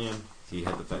tap land. He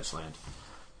had the fetch land.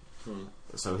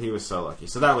 So he was so lucky.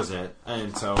 So that was it.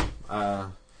 And so,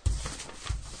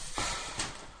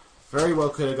 very well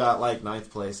could have got like 9th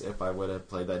place if I would have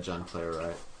played that Jund player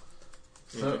right.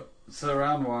 So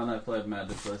round 1, I played Matt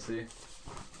Duplessis,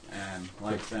 and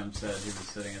like Sam said, he was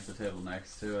sitting at the table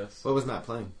next to us. What was Matt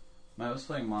playing? Matt was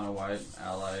playing mono white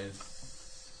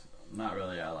allies, not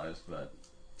really allies, but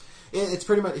it's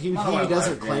pretty much he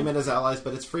doesn't claim game. it as allies,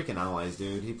 but it's freaking allies,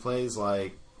 dude. He plays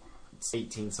like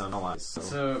 18 sun allies.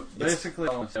 So basically,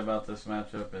 all I want to say about this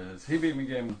matchup is he beat me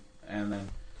game, and then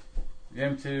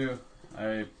game 2,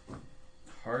 I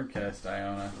hardcast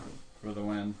Iona for the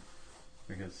win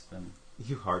because then.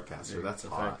 You hardcaster, that's the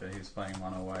hot. fact that he's playing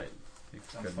mono white, he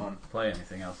couldn't play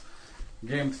anything else.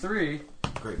 Game 3,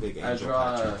 great big I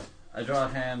draw a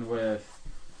hand with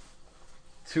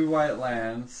 2 white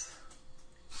lands,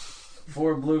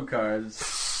 4 blue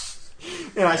cards,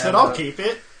 and I said I'll keep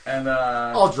it, and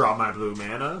I'll draw my blue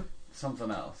mana.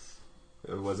 Something else.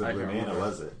 It wasn't blue mana,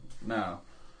 was it? No.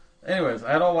 Anyways,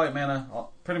 I had all white mana,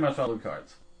 pretty much all blue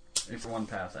cards, except for 1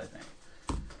 pass, I think.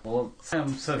 Well,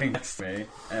 Sam's sitting next to me,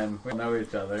 and we know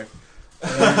each other.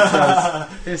 And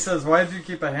he says, "Why'd you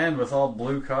keep a hand with all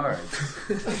blue cards?"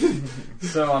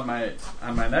 So on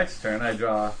my next turn, I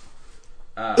draw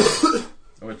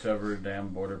whichever damn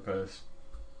border post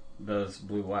does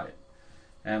blue-white,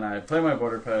 and I play my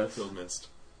border post. Field Mist.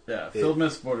 Yeah, Field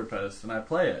Mist border post, and I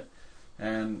play it.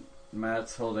 And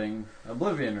Matt's holding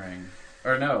Oblivion Ring,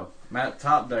 or no, Matt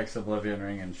top decks Oblivion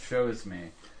Ring and shows me,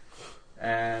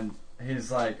 and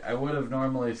he's like, I would have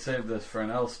normally saved this for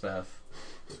an Elspeth,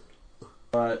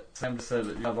 but Sam said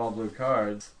that you have all blue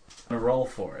cards. I'm going to roll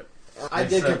for it. I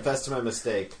did confess to my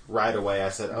mistake right away. I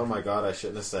said, oh my god, I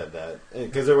shouldn't have said that.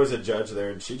 Because there was a judge there,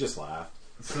 and she just laughed.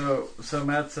 So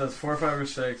Matt says 4, 5, or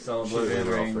 6, I'll Oblivion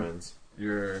Ring friends.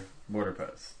 Your border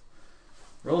post.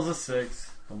 Rolls a 6,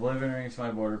 Oblivion Ring's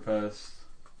my border post.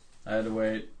 I had to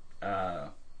wait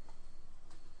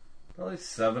probably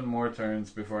 7 more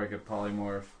turns before I could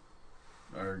polymorph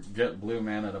or get blue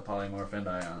mana to polymorph into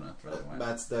Iona for the win.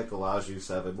 Matt's deck allows you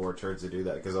 7 more turns to do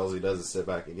that because all he does is sit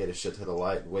back and get his shit to the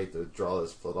light and wait to draw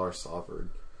his Fladar Sovereign.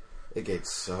 It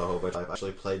gets so much. I've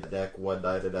actually played the deck one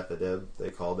night at FNM. They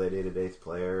called it needed 8th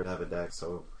player to have a deck,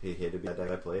 so he hated me that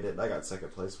deck. I played it, and I got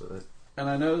 2nd place with it. And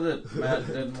I know that Matt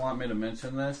didn't want me to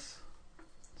mention this,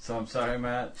 so I'm sorry,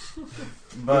 Matt.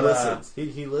 But he listens.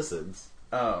 He listens.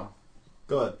 Oh.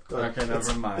 Go ahead. Okay,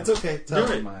 never mind. It's okay.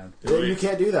 Never mind. You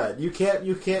can't do that. You can't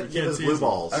give us blue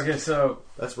balls. Okay, so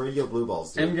that's radio blue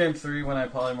balls, dude. In game 3, when I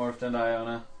polymorphed into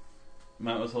Iona,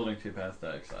 Matt was holding 2 Path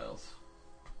to Exiles.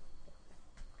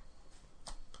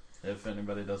 If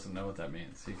anybody doesn't know what that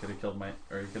means, he could have killed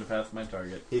he could have passed my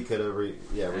target. He could have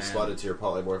responded to your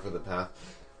polymorph with a path.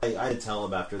 I did tell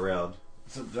him after the round.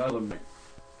 So John,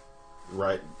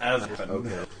 right as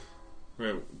okay,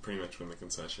 right, pretty much when the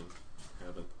concession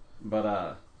happened.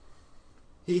 But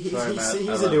he's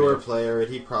a newer player,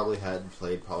 and he probably hadn't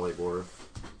played polymorph.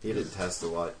 He didn't test a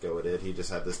lot going in. He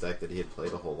just had this deck that he had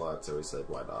played a whole lot, so he said,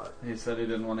 "Why not?" He said he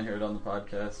didn't want to hear it on the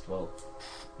podcast. Well,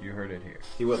 you heard it here.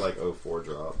 He went like 0-4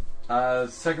 drop.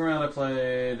 Second round, I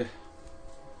played.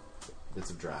 Did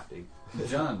some drafting.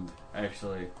 Jund,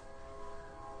 actually.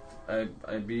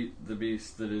 I beat the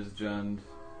beast that is Jund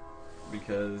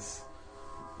because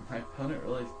my opponent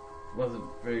really wasn't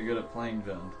very good at playing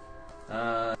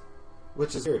Jund.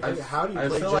 Which is weird. How do you I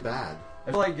play feel Jund like- bad? I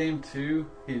feel like game 2,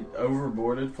 he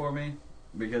overboarded for me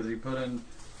because he put in.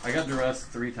 I got duress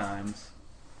 3 times,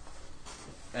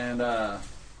 and I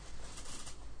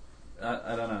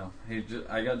don't know.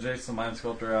 I got Jason Mind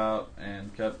Sculptor out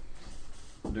and kept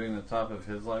doing the top of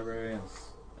his library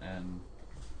and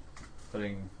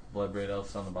putting Bloodbraid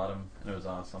Elves on the bottom, and it was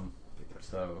awesome.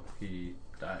 So he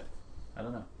died. I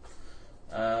don't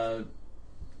know.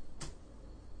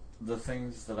 The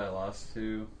things that I lost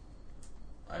to,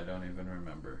 I don't even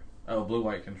remember. Oh,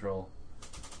 blue-white control.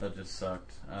 That just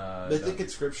sucked. Mythic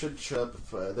Inscription showed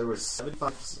up. There was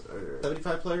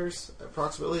 75 players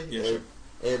approximately. Yeah, sure.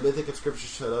 And Mythic Inscription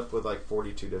showed up with like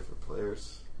 42 different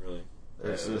players. Really?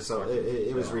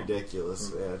 It was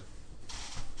ridiculous, man.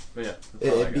 But yeah,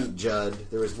 that's all I It got. beat Judd.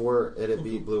 There was more, and it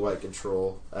beat Blue White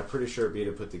Control. I'm pretty sure it beat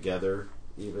it put together.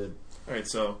 Even. All right,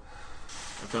 so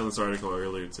I found this article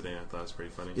earlier today. I thought it was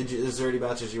pretty funny. Is there any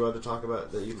matches you wanted to talk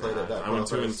about that you played at that? I went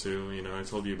 2 and first? 2. You know, I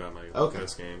told you about my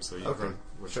best game, so you heard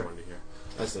what you wanted to hear.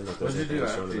 I just didn't know if there What was did you do anything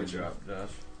else after you wanted to mention.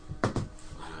 dropped, Josh?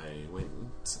 I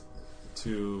went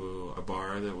to a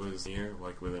bar that was near,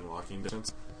 like within walking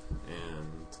distance,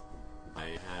 and I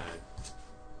had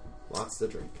Lots to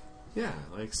drink.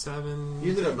 like 7.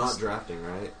 You ended up not drafting,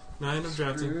 right? No, I ended up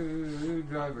drafting.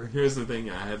 Screwdriver. Here's the thing: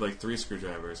 I had like 3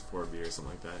 screwdrivers, 4 beers,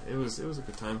 something like that. It was a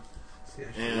good time,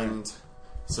 and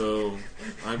so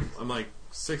I'm like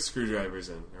 6 screwdrivers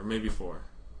in, or maybe 4.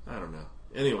 I don't know.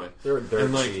 Anyway, They were dirt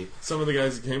and like cheap. some of the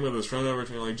guys that came with us run over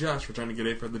to me like, Josh, we're trying to get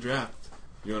A for the draft.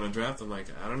 You want to draft? I'm like,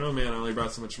 I don't know, man. I only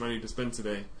brought so much money to spend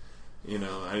today. You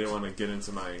know, I didn't want to get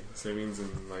into my savings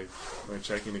and my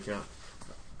checking account.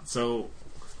 So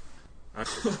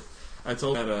I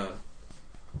told that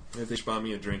they should buy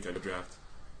me a drink at a draft,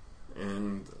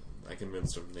 and I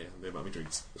convinced them. They bought me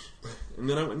drinks, and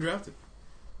then I went and drafted.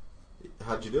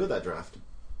 How'd you do with that draft?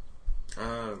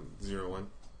 0-1.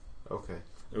 Okay.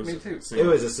 It was Me too. It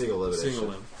was a single elimination. single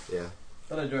limb. Yeah.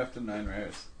 But I drafted 9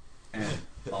 rares, and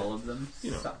all of them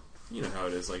You know. sucked. You know how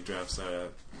it is, like drafts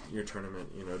at your tournament.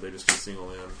 You know, they just do single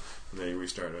limb, and they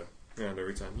restart a round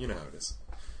every time. You know how it is.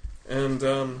 And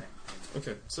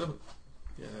okay, so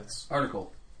yeah, that's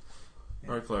Article.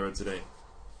 article I read today.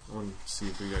 I want to see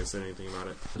if you guys said anything about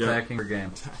it. Attacking for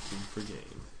game. Attacking for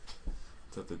game.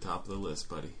 It's at the top of the list,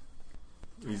 buddy.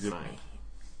 Easy line.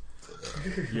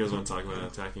 You guys want to talk about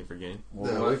attacking for game?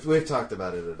 Well, No, what- we've talked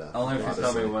about it enough. only if you tell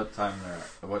honestly. me what time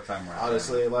we're at.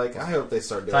 Honestly, like, I hope they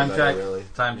start doing Time that check. really.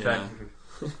 Time check.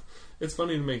 Yeah. It's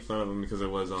funny to make fun of them because it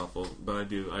was awful, but I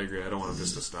agree. I don't want them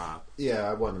just to stop. Yeah,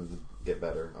 I want them to get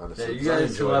better, honestly. Yeah, you 'cause I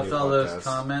guys who enjoy left new all those podcasts.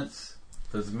 comments,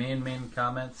 those mean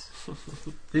comments.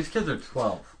 These kids are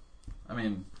 12. I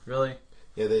mean, really?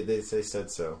 Yeah, they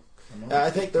said so. I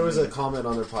think there was a comment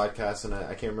on their podcast, and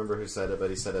I can't remember who said it, but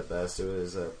he said it best. It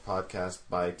was a podcast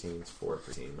by teens for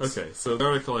teens. Okay, so the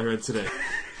article I read today.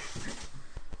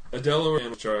 A Delaware man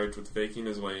was charged with faking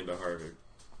his way into Harvard.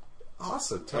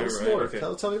 Awesome. Tell us Right, more. okay.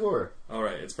 Tell me more.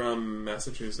 Alright, it's from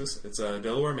Massachusetts. It's a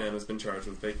Delaware man has been charged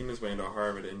with faking his way into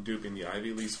Harvard and duping the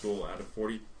Ivy League school out of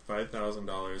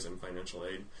 $45,000 in financial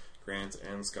aid, grants,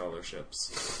 and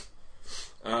scholarships.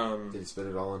 Did he spend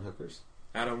it all on hookers?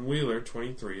 Adam Wheeler,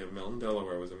 23, of Milton,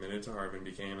 Delaware, was admitted to Harvard and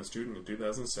became a student in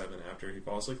 2007 after he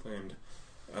falsely claimed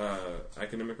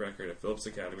academic record at Phillips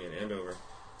Academy in Andover,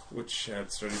 which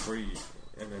had studied for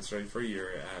a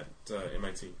year at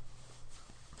MIT.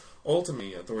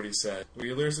 Ultimately, authorities said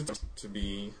Wheeler's attempt to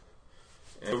be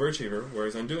an overachiever were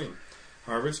his undoing.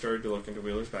 Harvard started to look into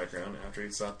Wheeler's background after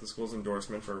he sought the school's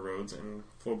endorsement for Rhodes and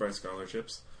Fulbright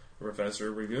scholarships. A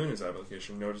professor reviewing his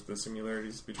application noticed the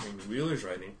similarities between Wheeler's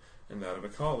writing and that of a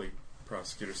colleague,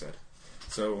 prosecutor said.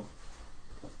 So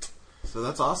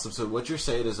that's awesome. So what you're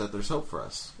saying is that there's hope for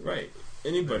us. right,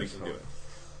 anybody can do it.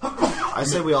 I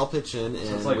say we all pitch in, and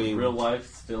So it's like we. real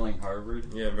life stealing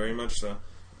Harvard. Yeah, very much so.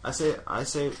 I say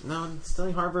no.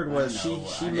 Stealing Harvard was I know,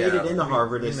 she I made know. it into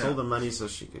Harvard. They You know. stole the money so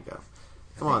she could go.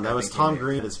 Come I on, that was think Tom he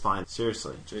Green at his fine.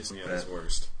 Seriously, Jason Lee at his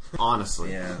worst.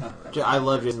 honestly, Yeah. I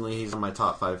love Jason Lee. He's one of my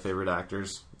top 5 favorite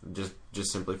actors, just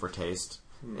simply for taste.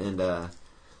 And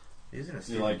He's in a You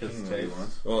Stephen like his King movie taste?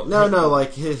 once. Well, no,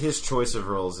 like his choice of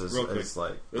roles is Real quick.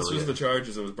 like This was brilliant. the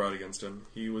charges that was brought against him.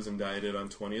 He was indicted on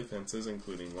 20 offenses,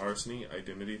 including larceny,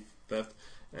 identity theft,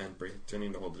 and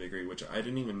pretending to hold a degree, which I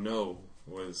didn't even know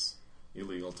was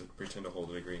illegal to pretend to hold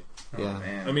a degree. Yeah. Oh,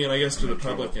 man. I mean, I guess to I'm the in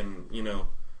public trouble. and, you know,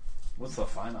 What's the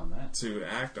fine on that? to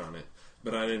act on it.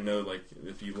 But I didn't know, like,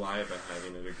 if you lie about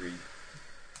having a degree,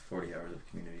 40 hours of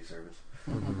community service.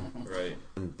 right?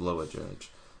 and blow a judge.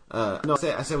 No,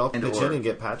 I say, well, pitch in and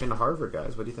get Patrick into Harvard,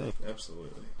 guys. What do you think?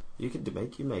 Absolutely. You could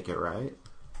make it, right?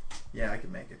 Yeah, I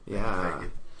can make it. Yeah.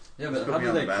 Yeah, Just but put how me do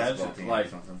on they the catch basketball it? team Like, or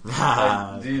something.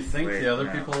 like, do you think Wait, the other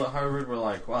no. people at Harvard were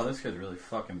like, "Wow, this kid's really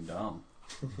fucking dumb"?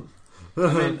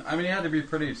 I mean, he had to be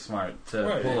pretty smart to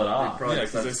Right. pull it off. Probably Yeah,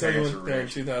 because they such said he parents went are there in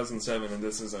rich. 2007, and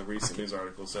this is a recent news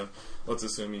article, so let's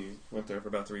assume he went there for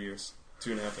about 3 years.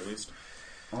 2.5 at least.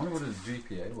 I wonder what his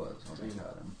GPA was when they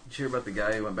got him. Did you hear about the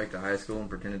guy who went back to high school and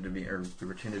pretended to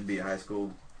be a high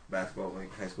school basketball,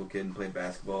 like high school kid, and played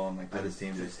basketball and like led his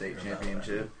team to a state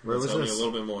championship? Where was Tell me a this?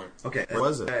 little bit more. Okay, Where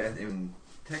was it? In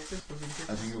Texas? Was it in Texas?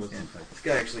 I think it was Yeah. in Texas. This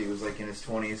guy actually was like in his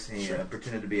 20s. He Sure.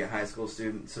 pretended to be a high school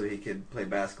student so he could play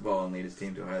basketball and lead his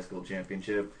team to a high school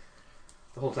championship.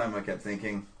 The whole time I kept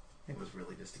thinking, it was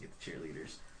really just to get the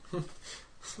cheerleaders.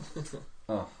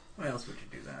 Oh, Why else would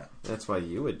you do that? That's why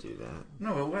you would do that.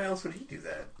 No, but why else would he do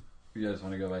that? you guys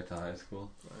want to go back to high school?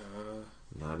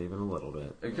 Not even a little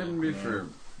bit. It couldn't be Yeah. for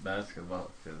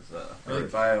basketball because I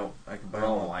could buy Oh,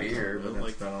 him a like beer, Well, but that's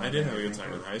like, not all I did have a I'm good time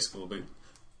in thinking high school, but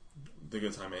the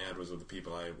good time I had was with the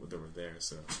people that were there,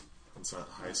 so it's not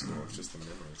high school, it's just the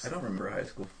memories. I don't remember high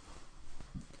school.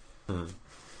 All right.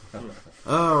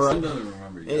 Some doesn't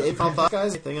remember you. If all thought,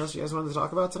 guys, anything else you guys wanted to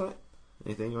talk about tonight?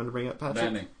 Anything you wanted to bring up, Patrick?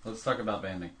 Banding. Let's talk about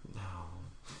banding. No.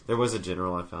 There was a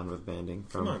general I found with banding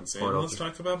from Come on, Sam, Fort let's Ultra.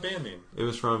 talk about banding. It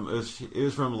was from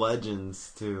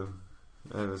Legends too.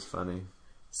 It was funny.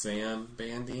 Sam,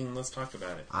 banding, let's talk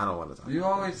about it. I don't want to talk. You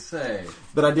about always say.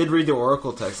 But I did read the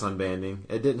Oracle text on banding.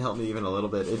 It didn't help me even a little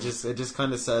bit. It just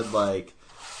kind of said like,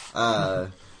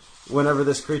 whenever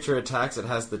this creature attacks, it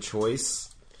has the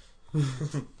choice.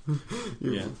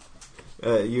 Yeah.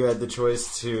 You had the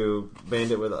choice to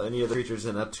band it with any other creatures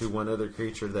and up to one other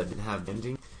creature that didn't have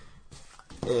banding.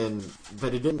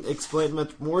 But it didn't explain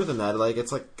much more than that. Like,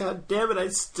 it's like, God damn it, I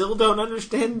still don't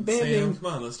understand banding. Sam,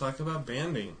 come on, let's talk about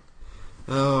banding.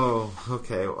 Oh,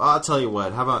 okay. Well, I'll tell you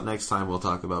what. How about next time we'll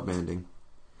talk about banding?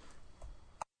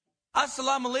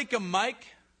 Assalamu alaikum, Mike.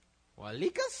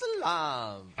 Walaikum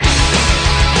salam.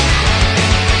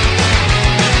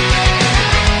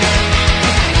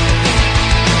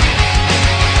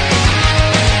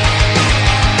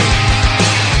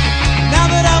 Now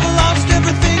that I've lost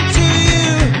everything to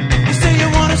you, you say you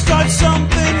want to start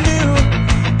something new,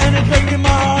 and it's breaking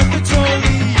my heart that you're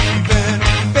leaving.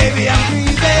 Baby, I'm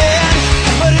grieving,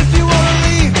 but if you want to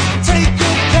leave, take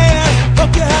good care.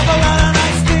 Hope you have a lot of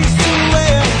nice things to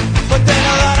wear, but then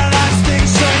a lot of nice things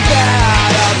turn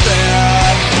bad out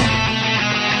there.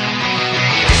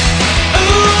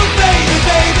 Ooh, baby,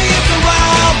 baby, it's a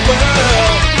wild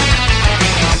world.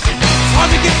 It's hard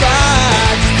to get by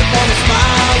just upon a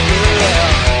smile, girl.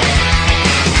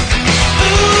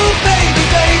 Ooh, baby,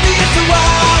 baby, it's a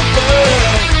wild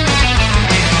world.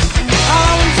 I'll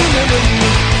always remember you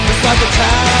just like a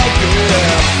child,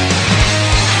 girl.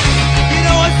 You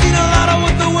know, I've seen a lot of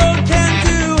what the world can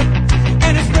do,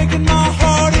 and it's breaking my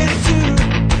heart in two,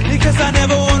 because I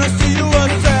never want to see you